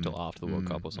isn't back until after the World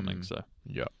Cup or something. So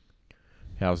Yeah.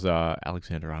 How's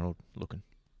Alexander Arnold looking?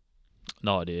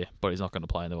 no idea, but he's not going to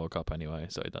play in the World Cup anyway.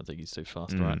 So I don't think he's too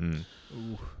fast, right?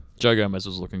 Mm-hmm. Joe Gomez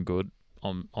was looking good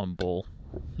on ball.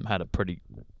 Had a pretty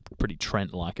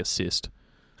Trent-like assist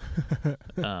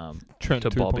Trent to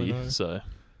Bobby, 2.0. so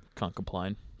can't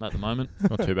complain at the moment.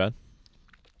 Not too bad.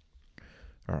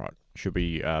 All right. Should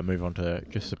we move on to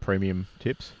just the premium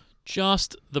tips?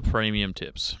 Just the premium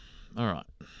tips. All right.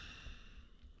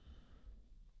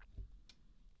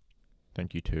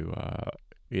 Thank you to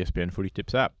ESPN Footy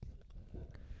Tips app.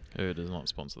 Who does not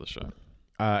sponsor the show?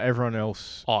 Everyone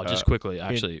else... Oh, just quickly,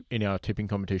 actually. In our tipping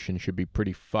competition should be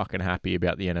pretty fucking happy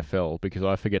about the NFL because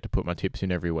I forget to put my tips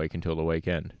in every week until the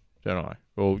weekend, don't I?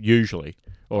 Well, usually.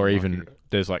 Or even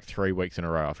there's like 3 weeks in a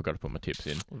row I forgot to put my tips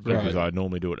in because I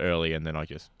normally do it early and then I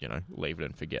just, leave it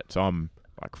and forget. So I'm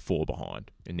like 4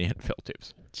 behind in the NFL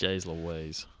tips. Jeez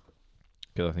Louise.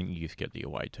 Because I think you just get the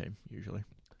away team usually.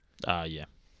 Yeah.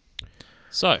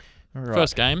 So, All right.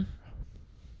 first game.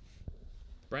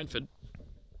 Brentford.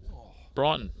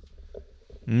 Brighton.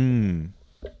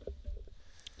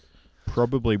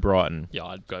 Probably Brighton, Yeah,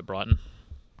 I'd go Brighton.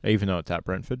 even though it's at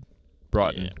Brentford.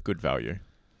 Brighton, Yeah. good value.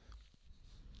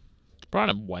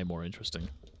 Brighton way more interesting.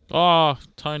 Oh,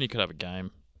 Tony could have a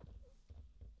game.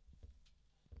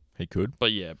 He could.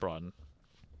 But yeah, Brighton.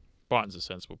 Brighton's a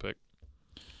sensible pick.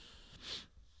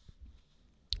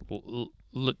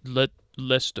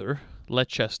 Leicester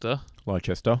Leicester.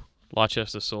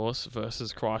 Sauce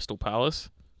versus Crystal Palace.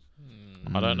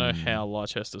 I don't know how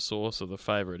Leicester Sauce are the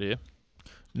favourite here,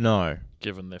 No.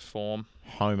 given their form.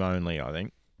 Home only, I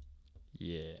think.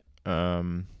 Yeah,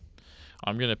 Um,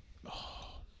 I'm gonna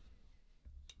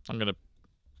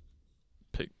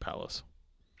pick Palace.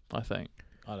 I think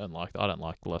I don't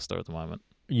like Leicester at the moment.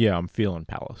 yeah, I'm feeling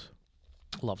Palace.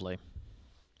 Lovely,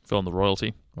 feeling the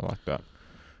royalty. I like that.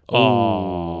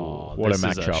 Oh, what a this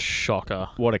is matchup. shocker!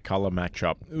 What a colour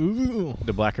matchup. Ooh.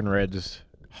 The Black and Reds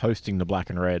hosting the Black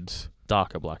and Reds.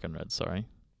 Darker black and red. Sorry,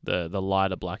 the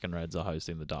lighter black and reds are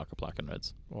hosting the darker black and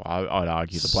reds. Well, I'd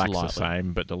argue the black's the Slightly.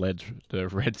 same, but the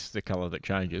red's the colour that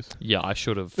changes. Yeah, I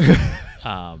should have.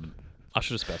 I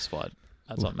should have specified.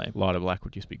 That's on me. Lighter black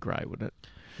would just be grey, wouldn't it?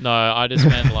 No, I just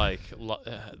meant like,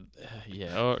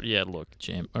 yeah, Look,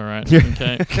 champ. All right,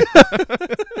 okay.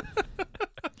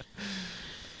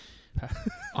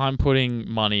 I'm putting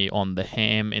money on the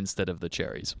ham instead of the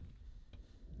cherries.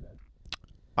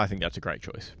 I think that's a great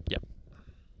choice. Yep.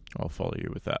 I'll follow you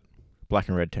with that. Black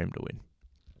and red team to win.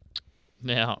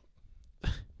 Now,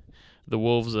 the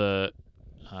Wolves are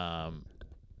going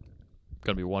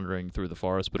to be wandering through the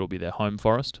forest, but it'll be their home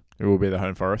forest. It will be the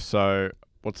home forest. So,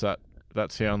 what's that?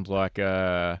 That sounds like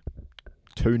a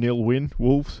 2-0 win,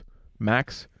 Wolves.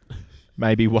 Max.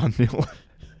 Maybe 1-0.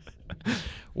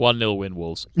 1-0 win,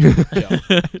 Wolves.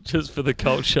 Just for the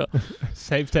culture.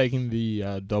 Safe taking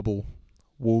the double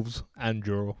Wolves and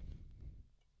draw.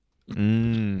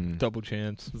 Double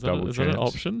chance. Is that an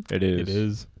option? It is. It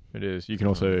is. It is. You can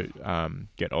also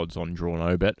get odds on draw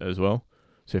no bet as well.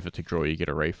 So if it's a draw, you get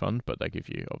a refund, but they give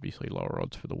you obviously lower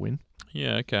odds for the win.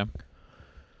 Yeah, okay.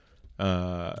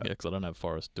 Yeah, because I don't have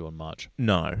Forest doing much.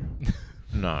 No.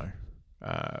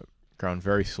 Growing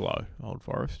very slow, Old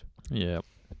Forest. Yeah.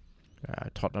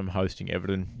 Tottenham hosting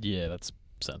Everton. Yeah, that's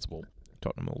sensible.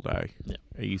 Tottenham all day. Yeah.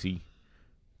 Easy.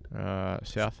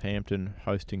 Southampton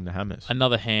hosting the Hammers.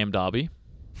 Another ham derby.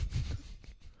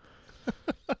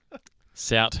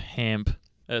 Southampton.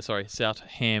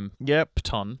 Yep.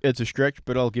 It's a stretch,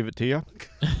 but I'll give it to you.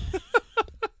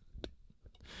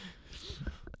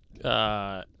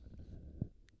 The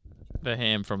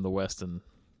ham from the western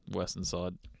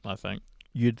side, I think.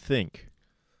 You'd think.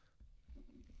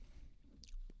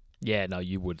 Yeah, no,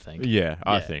 you would think. Yeah,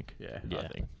 I Yeah. think. Yeah, Yeah. I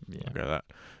think. Yeah. I'll go with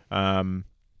that.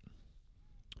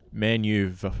 Man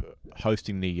U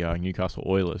hosting the Newcastle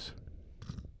Oilers.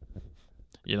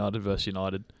 United versus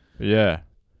United. Yeah.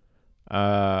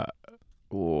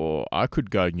 Or I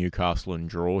could go Newcastle and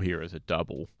draw here as a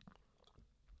double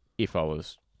if I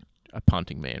was a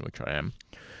punting man, which I am.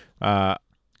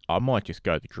 I might just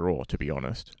go the draw, to be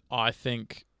honest. I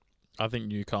think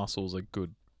Newcastle's a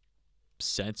good,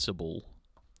 sensible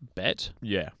bet,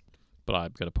 Yeah. but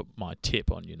I've got to put my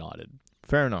tip on United.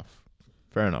 Fair enough.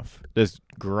 There's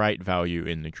great value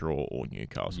in the draw or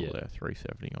Newcastle Yeah. there,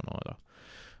 370 on either.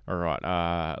 All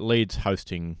right, Leeds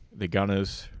hosting the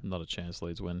Gunners. Not a chance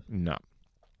Leeds win. No.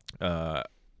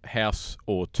 House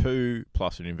or two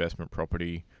plus an investment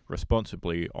property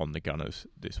responsibly on the Gunners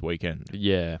this weekend.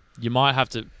 Yeah. You might have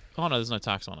to... Oh, no, there's no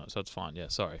tax on it, so it's fine. Yeah,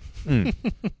 sorry.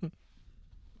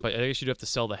 But I guess you'd have to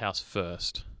sell the house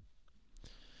first.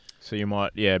 So you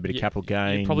might, a bit of capital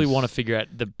gains. You probably want to figure out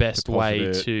the best way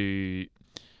Deposit to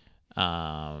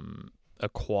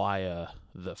acquire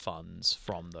the funds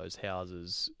from those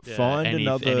houses. Find any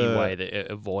another way that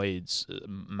it avoids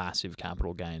massive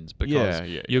capital gains, because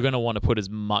you're going to want to put as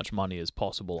much money as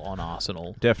possible on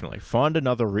Arsenal. Definitely. Find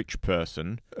another rich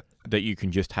person that you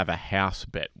can just have a house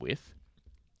bet with.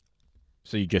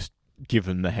 So you just give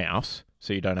them the house,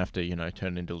 so you don't have to,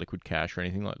 turn it into liquid cash or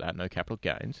anything like that. No capital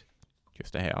gains,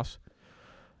 just a house.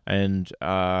 And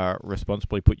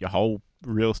responsibly put your whole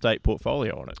real estate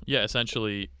portfolio on it. Yeah,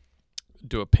 essentially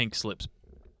do a pink slips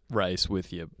race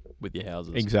with your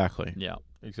houses. Exactly. Yeah.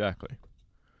 Exactly.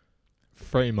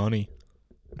 Free money.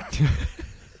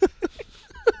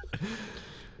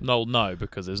 No,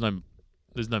 because there's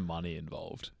no money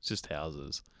involved. It's just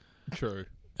houses. True.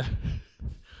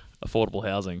 Affordable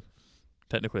housing.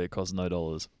 Technically, it costs no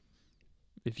dollars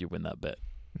if you win that bet.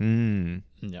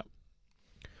 Yep.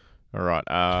 All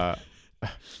right.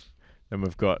 Then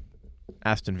we've got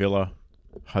Aston Villa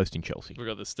hosting Chelsea. We've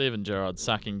got the Steven Gerrard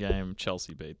sacking game.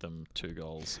 Chelsea beat them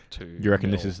 2-2. You reckon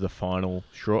this is the final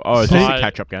straw? Oh, is this a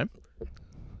catch-up game?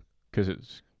 Because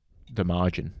it's the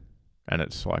margin, and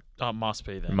it's like... Oh, it must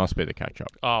be then. It must be the catch-up.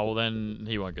 Oh, well then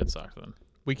he won't get sacked then.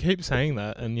 We keep saying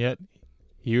that, and yet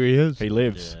here he is. He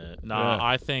lives. Yeah. No,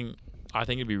 I think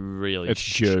it'd be really...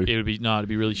 It's due. It'd be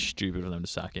really stupid for them to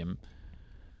sack him.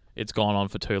 It's gone on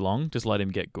for too long. Just let him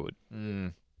get good.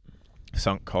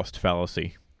 Sunk cost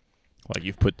fallacy. Like,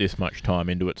 you've put this much time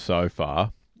into it so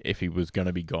far. If he was going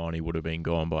to be gone, he would have been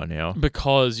gone by now.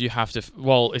 Because you have to...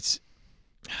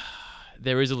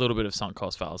 there is a little bit of sunk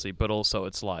cost fallacy, but also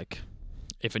it's like,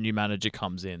 if a new manager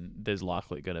comes in, there's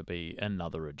likely going to be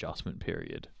another adjustment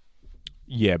period.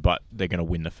 Yeah, but they're going to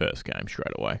win the first game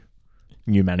straight away.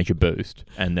 New manager boost,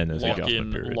 and then there's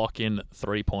adjustment period. Lock in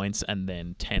 3 points and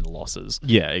then 10 losses.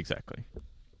 Yeah, exactly.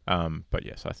 But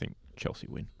yes, I think Chelsea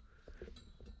win.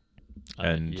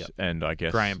 And I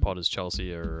guess Graham Potter's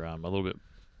Chelsea are a little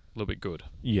bit good.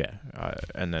 Yeah,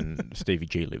 and then Stevie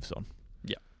G lives on.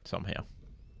 Yeah, somehow.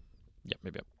 Yeah,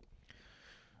 maybe.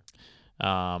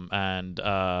 And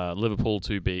Liverpool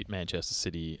to beat Manchester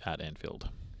City at Anfield.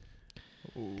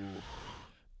 Ooh.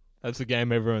 That's the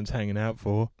game everyone's hanging out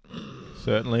for.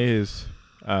 Certainly is.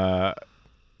 I'm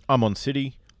on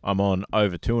City. I'm on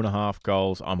over 2.5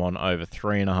 goals. I'm on over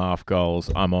 3.5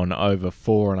 goals. I'm on over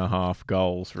 4.5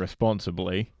 goals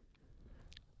responsibly.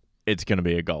 It's going to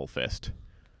be a goal fest.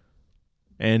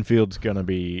 Anfield's going to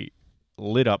be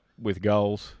lit up with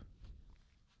goals.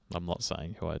 I'm not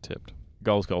saying who I tipped.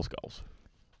 Goals.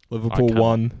 Liverpool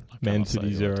 1, Man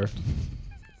City 0.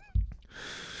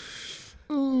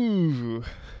 Ooh.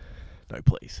 No,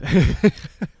 please.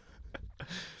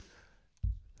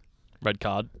 Red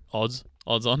card. Odds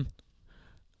on.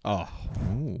 Oh,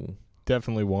 Ooh.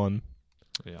 definitely 1.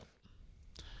 Yeah.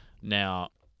 Now,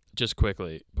 just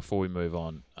quickly before we move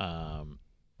on,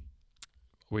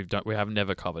 we have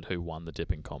never covered who won the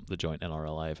tipping comp, the joint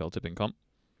NRL AFL tipping comp.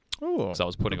 Oh, so I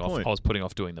was putting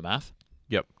off doing the math.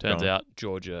 Yep. Turns out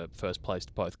Georgia first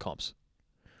placed both comps.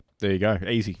 There you go.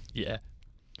 Easy. Yeah.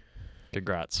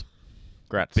 Congrats.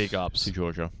 Grats. Big ups to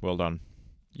Georgia. Well done.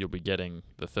 You'll be getting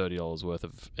the $30 worth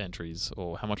of entries,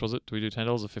 or how much was it? Do we do $10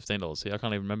 or $15? See, I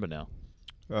can't even remember now.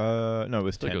 No, it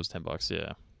was I think 10. it was $10.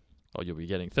 Yeah. Oh, you'll be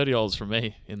getting $30 from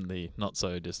me in the not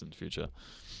so distant future.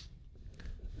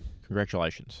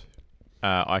 Congratulations.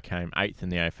 I came 8th in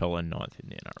the AFL and 9th in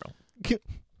the NRL.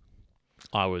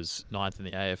 I was 9th in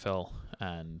the AFL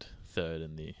and 3rd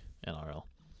in the NRL.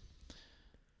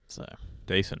 So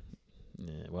Decent.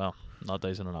 yeah, well, not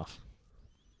decent enough.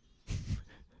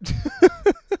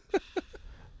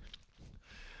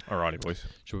 Alrighty, boys.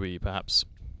 Should we perhaps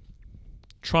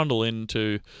trundle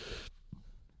into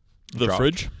the Draft.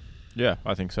 fridge? Yeah,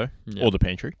 I think so. Yeah. Or the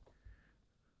pantry.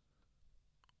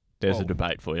 There's Oh. a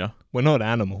debate for you. We're not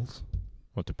animals.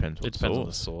 Well, it depends what It depends on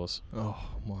the sauce. sauce. Oh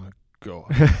my god.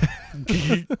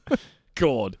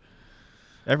 God.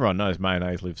 Everyone knows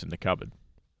mayonnaise lives in the cupboard.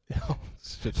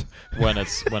 It's just When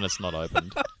it's not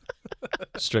opened.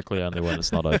 Strictly only when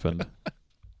it's not opened.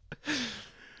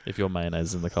 If your mayonnaise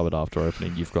is in the cupboard after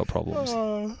opening, you've got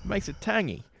problems. Makes it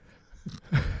tangy.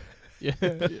 yeah.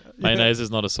 Mayonnaise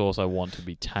is not a sauce I want to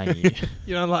be tangy.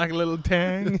 You don't like a little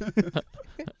tang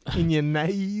in your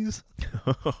nays?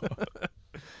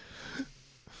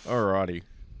 Alrighty.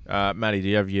 Matty, do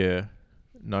you have your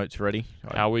notes ready?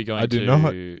 How are we going I do to?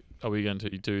 not. Are we going to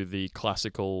do the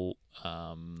classical?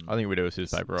 I think we do a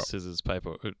scissors, paper, rock. Scissors,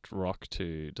 paper, rock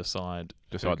to decide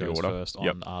who The goes order. first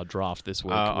Yep. on our draft this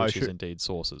week, I which is should- indeed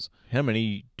sauces. How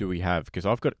many do we have? Because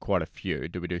I've got quite a few.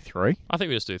 Do we do 3? I think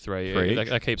we just do 3. Three That, each?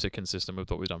 that keeps it consistent with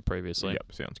what we've done previously.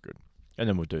 Yep, sounds good. And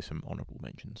then we'll do some honourable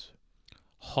mentions.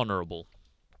 Honourable.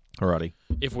 Alrighty.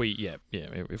 If we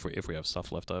if we have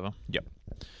stuff left over.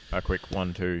 A quick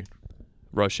 1, 2,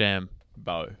 Rosham.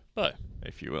 bow. Bow.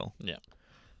 If you will. Yeah.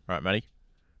 Alright, Matty.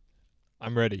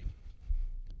 I'm ready.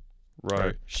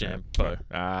 Rochambeau.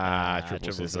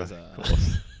 Triple scissors. scissor. Of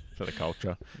course. For the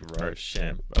culture.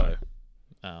 Rochambeau.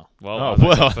 Oh. Well, Oh, I went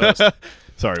well. first.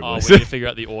 Sorry, Oh, boys. we need to figure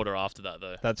out the order after that,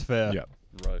 though. That's fair. Yep.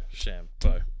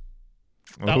 Rochambeau.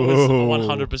 That was Ooh.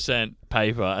 100%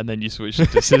 paper, and then you switched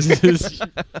it to scissors. You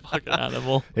fucking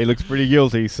animal. He looks pretty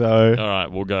guilty, so... All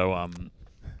right, we'll go.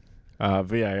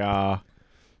 VAR.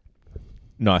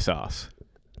 Nice ass.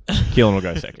 Keelan will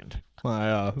go second.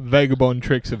 My vagabond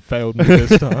tricks have failed me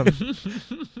this time.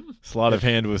 Sleight of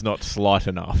hand was not slight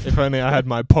enough. If only I had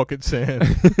my pocket sand.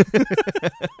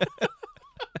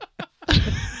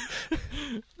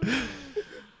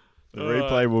 The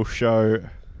replay will show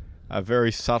a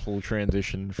very subtle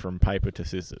transition from paper to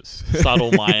scissors.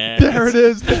 Subtle my ass. There it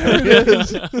is. There it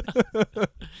is.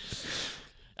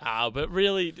 But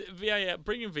really,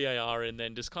 bringing VAR in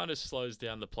then just kind of slows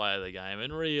down the play of the game,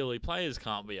 and really, players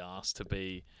can't be asked to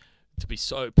be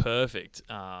so perfect.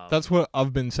 That's what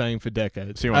I've been saying for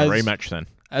decades. So you want a rematch then?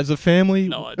 As a family,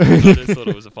 No, I just thought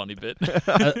it was a funny bit.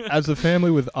 as a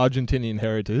family with Argentinian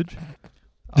heritage,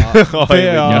 Here we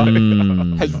VAR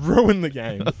go. has ruined the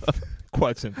game.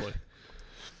 Quite simply.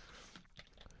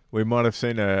 We might have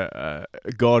seen a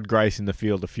God grace in the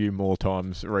field a few more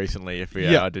times recently if VAR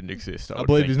Yeah. didn't exist. I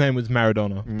believe his name was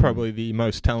Maradona. Mm. Probably the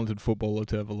most talented footballer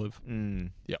to ever live.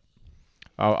 Yep.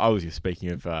 I was just speaking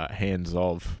of hands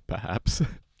of, perhaps.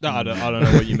 No, I don't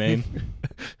know what you mean.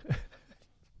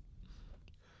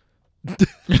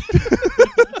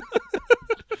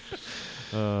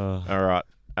 All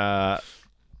right.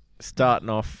 Starting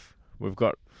off, we've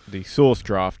got the sauce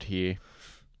draft here.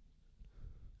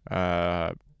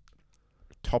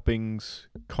 Toppings,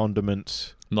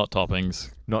 condiments, Not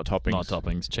toppings. not toppings. Not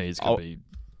toppings. Cheese could I'll- be.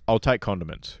 I'll take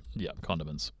condiments. Yeah,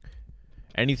 condiments.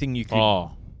 Anything you could.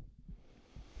 Oh.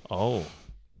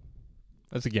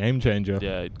 That's a game changer.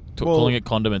 Yeah. Well- Calling it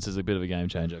condiments is a bit of a game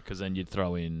changer, because then you'd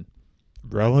throw in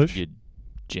Relish? your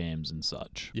jams and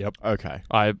such. Yep. Okay.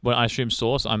 When I assume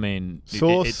sauce, I mean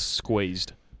Sauce- it's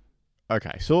squeezed.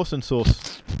 Okay. Sauce and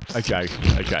sauce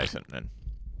adjacent then.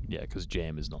 Yeah, because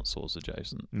jam is not sauce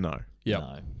adjacent. No. Yep.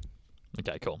 No.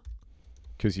 Okay, cool.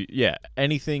 Because,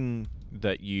 anything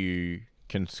that you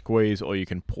can squeeze or you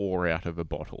can pour out of a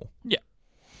bottle. Yeah.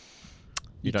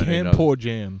 You don't need can another- pour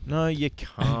jam. No, you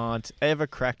can't. Ever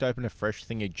cracked open a fresh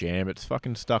thing of jam? It's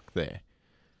fucking stuck there.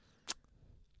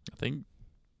 I think,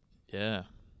 yeah.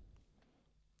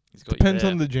 He's got Depends you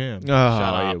there. on the jam. Shut Here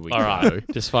up. we All go. right.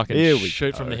 Just fucking Here we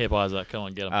shoot go. from the hip, Isaac. Come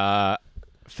on, get him.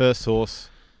 First sauce.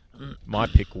 My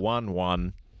pick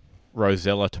 1-1.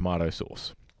 Rosella tomato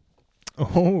sauce.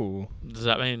 Oh. Does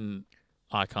that mean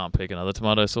I can't pick another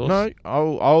tomato sauce? No,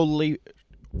 I'll leave.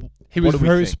 He What was do we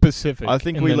very think? specific. I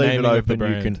think in we the leave it naming of the open.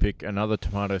 You can brand. pick another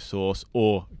tomato sauce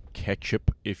or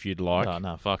ketchup if you'd like. Oh,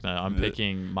 no, fuck no. I'm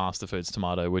picking Master Foods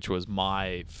tomato, which was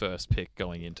my first pick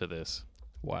going into this.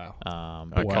 Wow.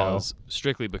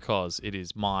 Strictly because it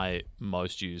is my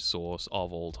most used sauce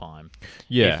of all time.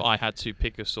 Yeah. If I had to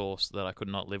pick a sauce that I could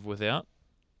not live without,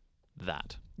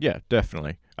 that. Yeah,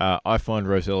 definitely. I find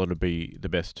Rosella to be the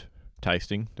best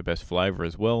tasting, the best flavour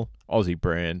as well. Aussie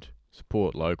brand,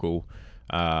 support local,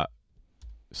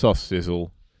 sauce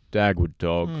sizzle, Dagwood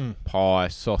dog, pie,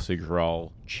 sausage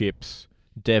roll, chips,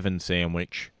 Devon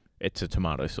sandwich. It's a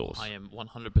tomato sauce. I am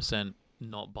 100%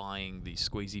 not buying the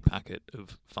squeezy packet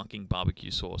of fucking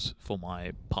barbecue sauce for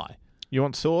my pie. You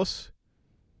want sauce?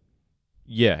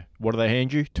 Yeah. What do they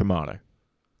hand you? Tomato.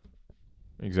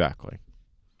 Exactly.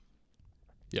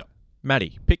 Yep.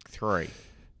 Maddie, pick 3.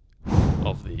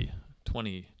 Of the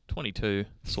 2022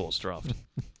 sauce draft.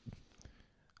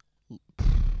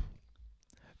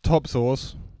 Top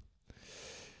sauce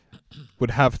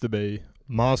would have to be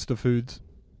Master Foods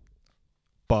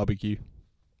barbecue.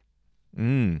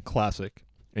 Classic.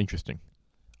 Interesting.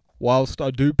 Whilst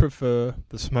I do prefer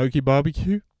the smoky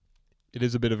barbecue, it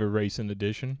is a bit of a recent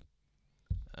addition.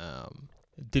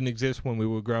 It didn't exist when we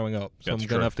were growing up, so That's I'm going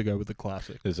true. to have to go with the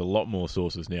classic. There's a lot more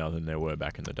sauces now than there were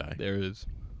back in the day. There is.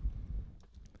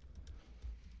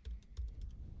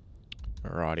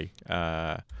 Alrighty.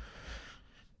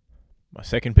 My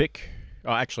second pick.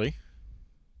 Oh, actually.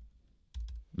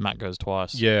 Matt goes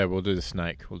twice. Yeah, we'll do the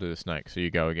snake. So you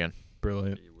go again.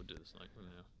 Brilliant. You would do the snake one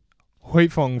now. Hui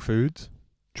Fong Foods,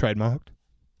 trademarked.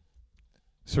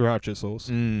 Sriracha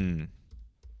sauce.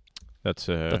 That's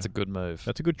a good move.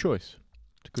 That's a good choice.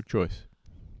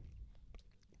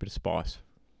 Bit of spice.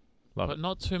 Love But it.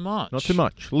 not too much. Not too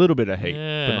much. A little bit of heat,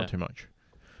 Yeah. but not too much.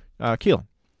 Keelan.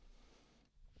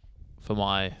 For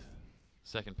my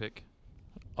second pick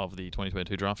of the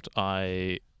 2022 draft,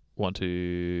 I want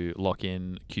to lock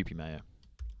in Kewpie mayo.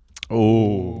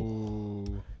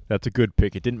 Oh, that's a good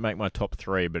pick. It didn't make my top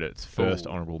 3, but it's first Ooh.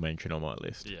 honourable mention on my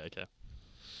list. Yeah, okay.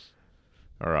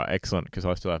 All right, excellent, because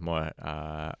I still have my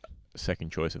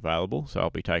second choice available, so I'll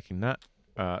be taking that.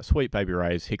 Sweet Baby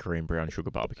Ray's hickory and brown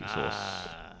sugar barbecue sauce.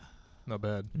 Not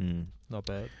bad. Not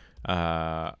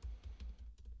bad.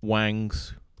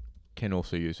 Wang's can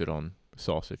also use it on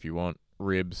sauce if you want.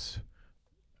 Ribs,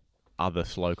 other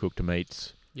slow-cooked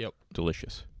meats. Yep.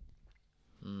 Delicious.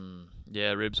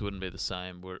 Yeah, ribs wouldn't be the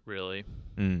same, really.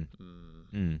 All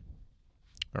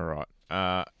right.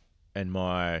 And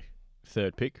my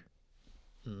third pick,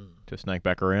 to snake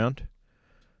back around,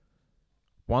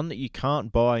 one that you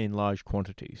can't buy in large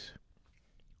quantities.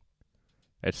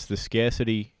 It's the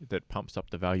scarcity that pumps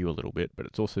up the value a little bit, but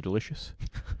it's also delicious.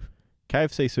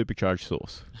 KFC supercharged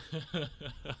sauce.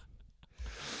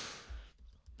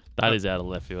 That is out of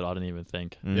left field. I didn't even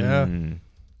think. Yeah.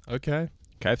 Okay.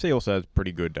 KFC also has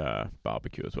pretty good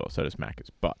barbecue as well, so does Macca's.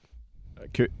 But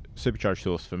supercharged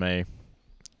sauce for me,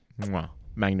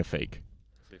 magnifique.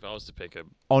 If I was to pick a...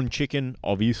 On chicken,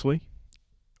 obviously.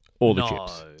 Or the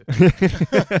chips.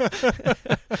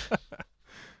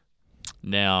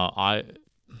 Now,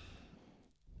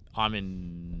 I'm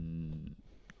in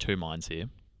two minds here.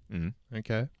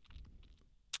 Okay.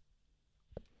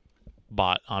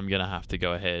 But I'm going to have to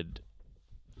go ahead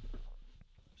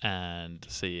and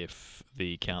see if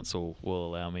the council will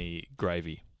allow me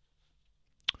gravy.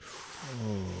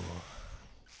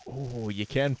 Oh, you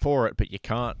can pour it, but you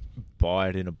can't buy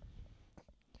it in a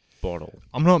bottle.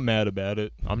 I'm not mad about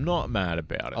it. I'm not mad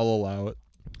about it. I'll allow it.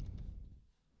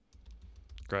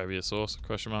 Gravy or sauce?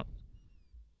 Question mark.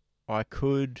 I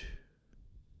could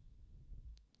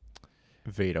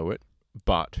veto it,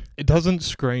 but It doesn't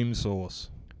scream sauce.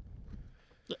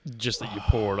 Just that you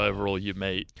pour it over all your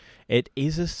meat. it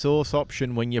is a sauce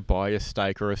option when you buy a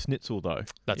steak or a schnitzel, though.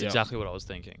 That's Yep. exactly what I was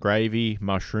thinking. Gravy,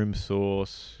 mushroom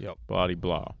sauce, Yep. blah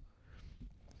blah.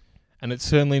 And it's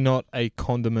certainly not a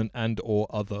condiment and or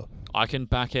other. I can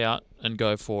back out and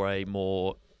go for a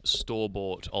more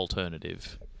store-bought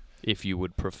alternative, if you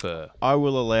would prefer. I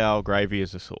will allow gravy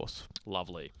as a sauce.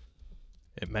 Lovely.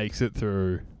 It makes it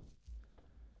through.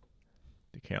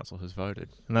 The council has voted.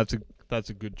 And that's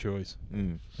a good choice.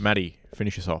 Maddie,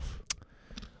 finish us off.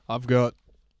 I've got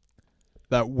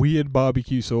that weird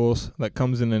barbecue sauce that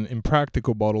comes in an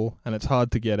impractical bottle and it's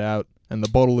hard to get out, and the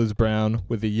bottle is brown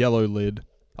with a yellow lid,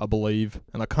 I believe,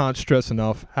 and I can't stress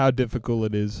enough how difficult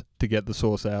it is to get the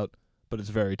sauce out, but it's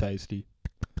very tasty.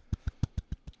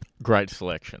 Great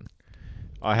selection.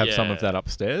 I have some of Yeah. that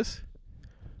upstairs.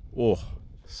 Oh,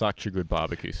 such a good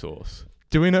barbecue sauce.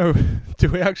 Do we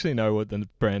actually know what the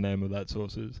brand name of that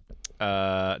sauce is?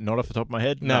 Not off the top of my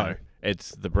head. No.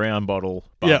 It's the brown bottle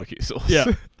Yeah. barbecue sauce.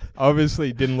 Yeah.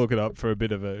 Obviously, didn't look it up for a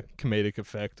bit of a comedic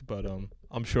effect, but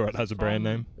I'm sure it has a brand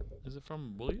name. Is it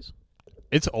from Woolies?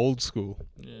 It's old school.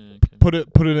 Yeah. Okay.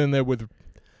 Put it in there with.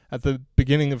 At the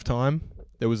beginning of time,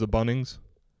 there was a Bunnings,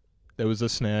 there was a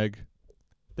Snag,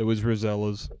 there was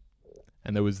Rosella's,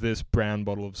 and there was this brown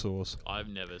bottle of sauce. I've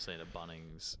never seen a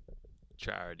Bunnings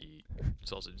charity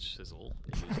sausage sizzle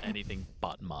use anything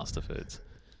but Master Foods.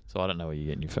 So I don't know where you're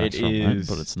getting your facts from, mate,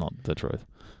 but it's not the truth.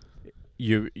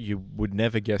 You would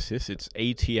never guess this. It's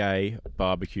ETA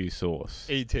barbecue sauce.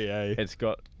 ETA. It's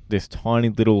got this tiny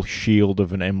little shield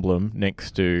of an emblem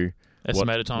next to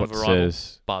Estimated time of arrival,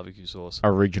 says barbecue sauce.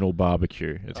 Original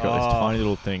barbecue. It's got this tiny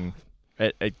little thing.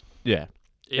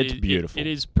 It's beautiful. It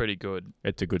is pretty good.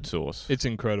 It's a good sauce. It's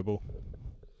incredible.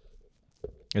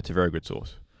 It's a very good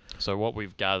sauce. So what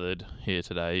we've gathered here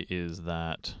today is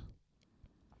that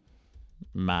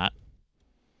Matt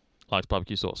likes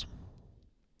barbecue sauce.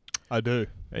 I do.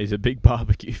 He's a big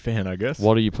barbecue fan, I guess.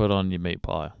 What do you put on your meat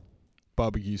pie?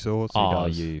 Barbecue sauce. Oh,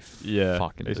 does. you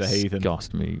fucking he's a heathen.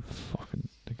 disgust me. Fucking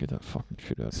get that fucking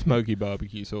shit out. Smoky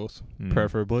barbecue sauce,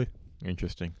 preferably.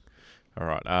 Interesting. All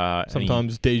right.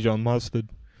 Sometimes Dijon mustard.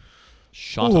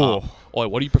 Shut up. Oi,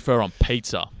 what do you prefer on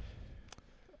pizza?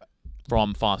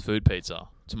 From fast food pizza,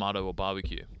 tomato or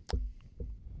barbecue?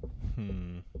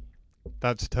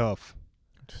 That's tough.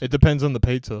 It depends on the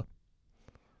pizza.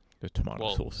 The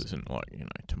tomato sauce isn't like,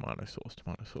 tomato sauce.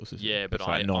 Tomato sauce is but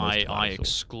I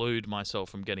exclude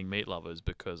myself from getting meat lovers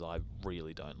because I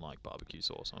really don't like barbecue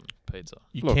sauce on pizza.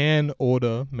 You can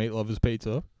order Meat Lovers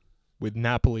pizza with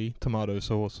Napoli tomato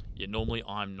sauce. Yeah, normally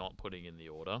I'm not putting in the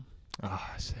order. I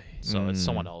see. So it's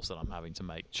someone else that I'm having to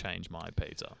change my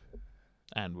pizza.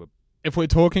 And if we're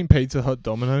talking Pizza Hut,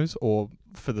 Domino's, or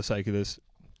for the sake of this,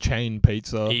 chain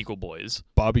pizza, Eagle Boys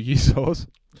barbecue sauce,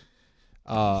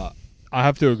 I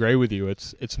have to agree with you.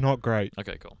 It's not great.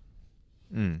 Okay, cool.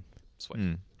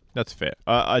 Sweet. That's fair.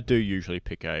 I do usually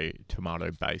pick a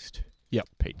tomato-based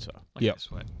pizza. Okay,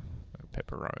 sweet.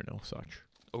 Pepperoni or such.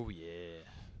 Oh, yeah.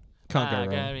 Can't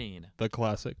go wrong. The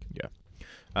classic.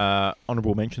 Yeah.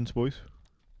 Honourable mentions, boys?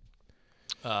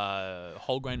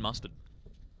 Whole grain mustard.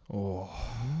 Oh,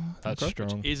 that's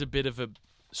strong. Which is a bit of a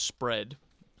spread.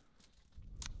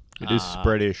 It is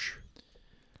spreadish.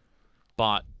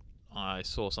 But I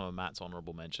saw some of Matt's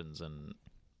honourable mentions, and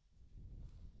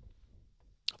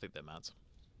I think they're Matt's.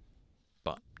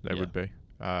 But they would be.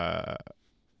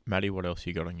 Matty, what else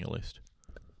you got on your list?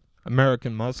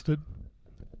 American mustard.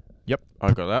 Yep,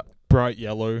 I got that. Bright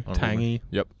yellow, tangy.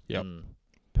 Yep.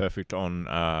 Perfect on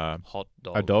hot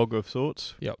dog. A dog of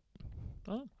sorts. Yep.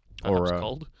 Oh, or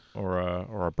cold. Or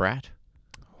a brat.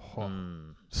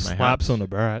 Slaps on a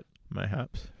brat.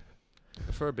 Mayhaps. I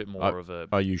prefer a bit more of a...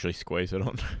 I usually squeeze it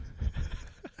on.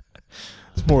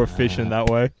 It's more efficient that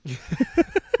way.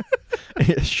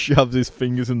 He shoves his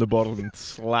fingers in the bottle and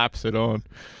slaps it on.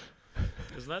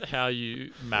 Isn't that how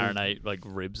you marinate like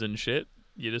ribs and shit?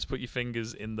 You just put your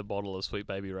fingers in the bottle of Sweet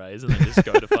Baby Ray's and then just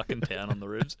go to fucking town on the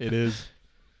ribs? It is.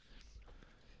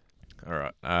 All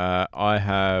right. I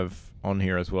have on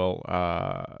here as well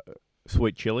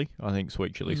sweet chili. I think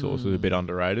sweet chili sauce is a bit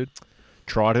underrated.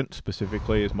 Trident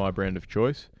specifically is my brand of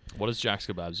choice. What does Jack's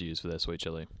Kebabs use for their sweet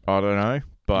chili? I don't know,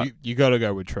 but you got to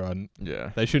go with Trident.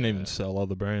 Yeah, they shouldn't even sell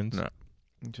other brands. No,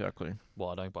 exactly. Well,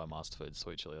 I don't buy Masterfoods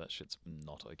sweet chili. That shit's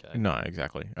not okay. No,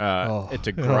 exactly. It's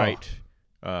a great,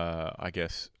 I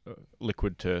guess,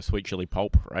 liquid to sweet chili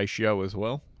pulp ratio as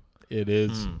well. It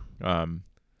is.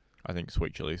 I think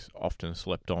sweet chili's often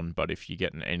slept on, but if you're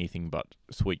getting anything but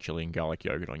sweet chili and garlic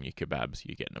yogurt on your kebabs,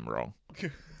 you're getting them wrong.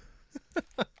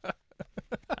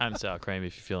 And sour cream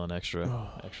if you're feeling extra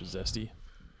zesty.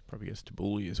 Probably gets to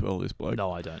bully as well, this bloke.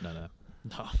 No, I don't. No,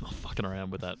 I'm not fucking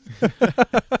around with that.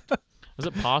 Was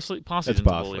it parsley? Parsley's It's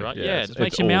parsley, bully, right? yeah, it just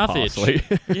makes your mouth itch.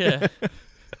 Yeah.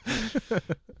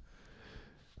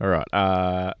 All right.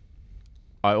 I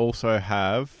also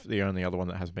have, the only other one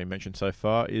that hasn't been mentioned so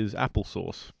far is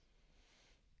applesauce.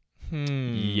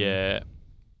 Yeah.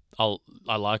 I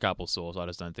like applesauce. I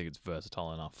just don't think it's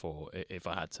versatile enough for if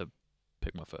I had to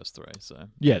pick my first three. So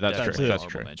yeah, that's true. That's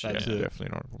true. Definitely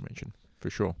an honorable mention for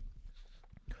sure.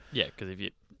 Yeah, because if you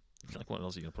like, what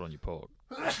else are you gonna put on your pork?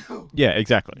 Yeah,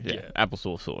 exactly. Yeah,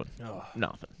 applesauce or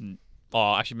nothing.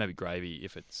 Oh, actually, maybe gravy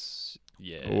if it's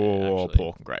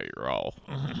pork and gravy roll.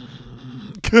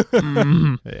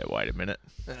 Yeah, wait a minute.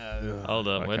 Hold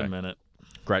on, wait a minute.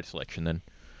 Great selection then.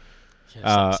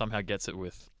 Yeah, somehow gets it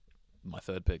with my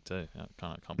third pick too. I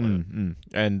can't believe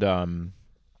it.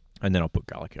 And then I'll put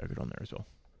garlic yogurt on there as well.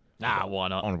 Nah, why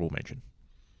not? Honourable mention.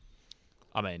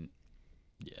 I mean,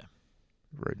 yeah.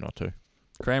 Rude not to.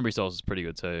 Cranberry sauce is pretty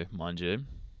good too, mind you,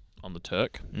 on the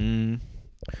Turk.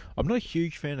 I'm not a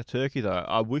huge fan of turkey though.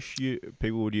 I wish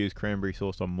people would use cranberry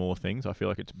sauce on more things. I feel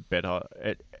like it's better.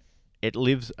 It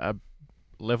lives a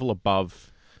level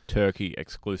above turkey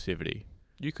exclusivity.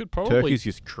 You could probably Turkey's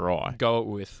just dry. go it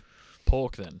with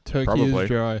pork then. Turkey Probably. is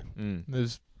dry. Mm.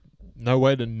 There's no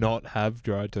way to not have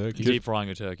dry turkey. Deep frying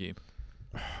a turkey.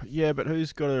 Yeah, but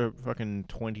who's got a fucking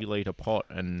 20-litre pot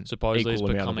and Supposedly it's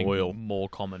equal amount of becoming oil? more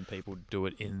common. People do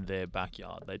it in their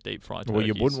backyard. They deep fry turkeys. Well,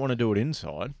 you wouldn't want to do it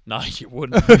inside. No, you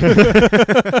wouldn't.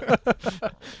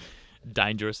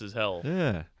 Dangerous as hell.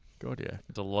 Yeah. God, yeah.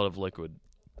 It's a lot of liquid.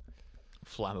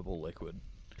 Flammable liquid.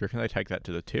 Do you reckon they take that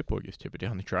to the tip or just tip it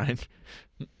down the drain?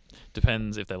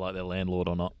 Depends if they like their landlord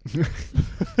or not.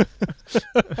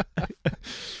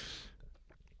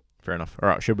 Fair enough. All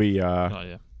right, should we Oh,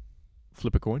 yeah.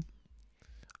 flip a coin?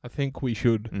 I think we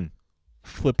should Mm.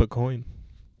 flip a coin.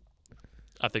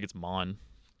 I think it's mine.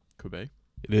 Could be.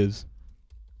 It is.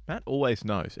 Matt always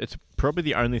knows. It's probably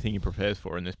the only thing he prepares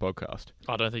for in this podcast.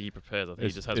 I don't think he prepares. I think he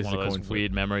It's- just has it's one of the those coin flip.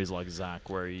 weird memories like Zach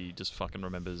where he just fucking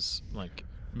remembers like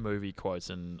movie quotes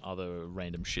and other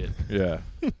random shit. Yeah.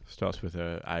 Starts with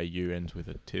a AU, ends with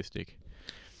a tistic.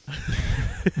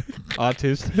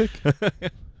 Artistic.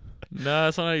 No,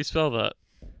 that's not how you spell that.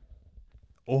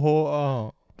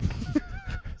 Oh.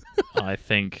 I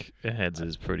think heads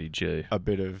is pretty due. A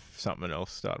bit of something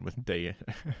else starting with D.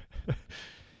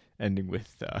 Ending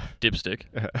with... Dipstick.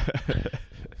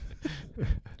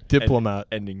 Diplomat.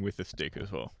 ending with a stick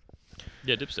as well.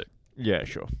 Yeah, dipstick. Yeah,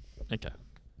 sure. Okay.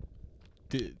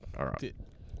 All right.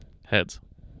 Heads.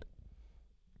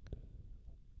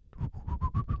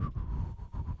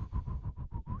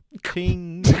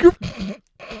 Ting.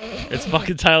 It's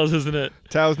fucking tails, isn't it?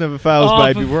 Tails never fails,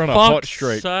 baby. We're on a hot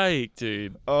streak. Sake,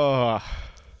 dude. Oh,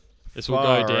 This will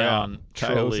go down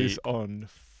Tails truly is on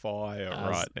fire as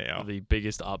right now. the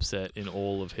biggest upset in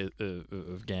all of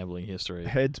of gambling history.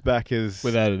 Heads backers,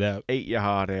 Without a doubt. eat your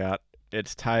heart out.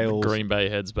 It's Tails Green Bay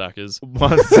heads backers.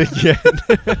 once again.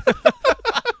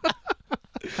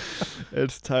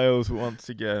 It's Tails once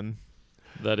again.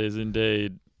 That is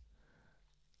indeed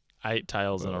 8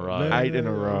 tails in a row. 8 in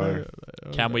a row.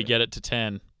 Can we get it to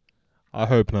 10? I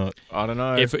hope not. I don't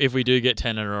know. If we do get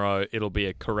 10 in a row, it'll be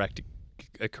a correct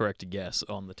guess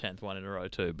on the 10th one in a row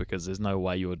too, because there's no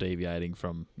way you're deviating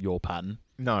from your pattern.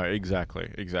 No,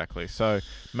 exactly. So,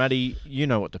 Maddie, you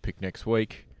know what to pick next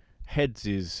week. Heads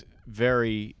is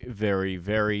very, very,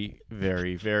 very,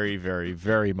 very, very, very,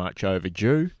 very much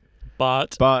overdue,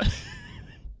 But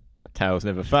Tails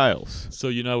never fails. so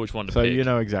you know which one to So pick. you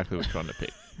know exactly which one to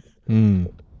pick.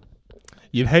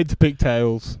 You'd hate to pick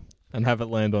tails and have it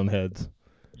land on heads.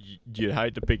 You'd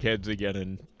hate to pick heads again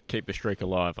and keep the streak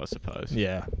alive, I suppose.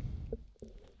 Yeah.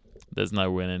 There's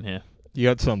no win in here. You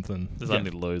got something. There's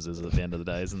only losers at the end of the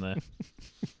day, isn't there?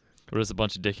 We're just a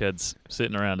bunch of dickheads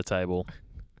sitting around a table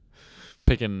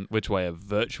picking which way a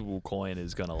virtual coin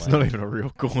is going to land. It's not even a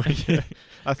real coin.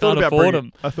 I Can't afford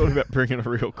 'em. I thought about bringing a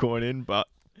real coin in, but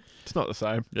it's not the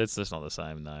same. It's just not the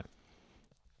same, no.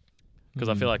 Because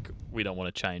I feel like we don't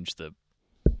want to change the...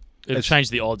 It'll change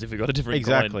the odds if we got a different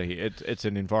coin. Exactly. It's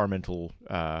an environmental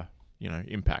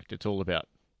impact. It's all about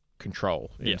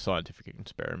control in scientific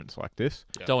experiments like this.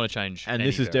 Yeah. Don't want to change And any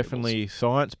this is variables. definitely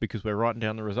science because we're writing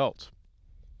down the results.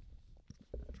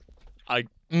 I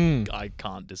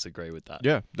can't disagree with that.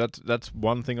 Yeah, that's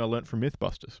one thing I learnt from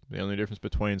Mythbusters. The only difference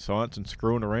between science and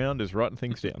screwing around is writing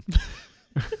things down.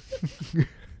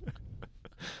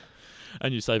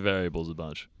 And you say variables a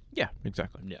bunch. Yeah,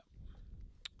 exactly. Yeah.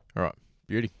 All right,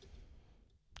 beauty.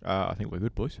 I think we're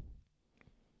good, boys.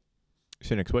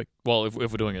 See you next week. Well, if we're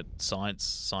doing it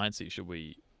sciencey, should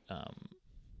we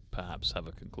perhaps have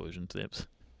a conclusion to this?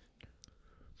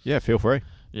 Yeah, feel free.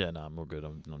 Yeah, no, I'm all good.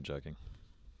 I'm joking.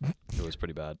 It was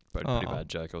pretty bad. Pretty bad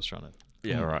joke. I was trying to...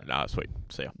 Yeah, all right. Nah, sweet.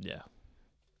 See ya. Yeah.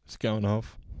 It's going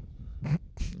off.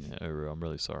 Yeah, I'm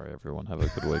really sorry, everyone. Have a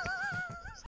good week.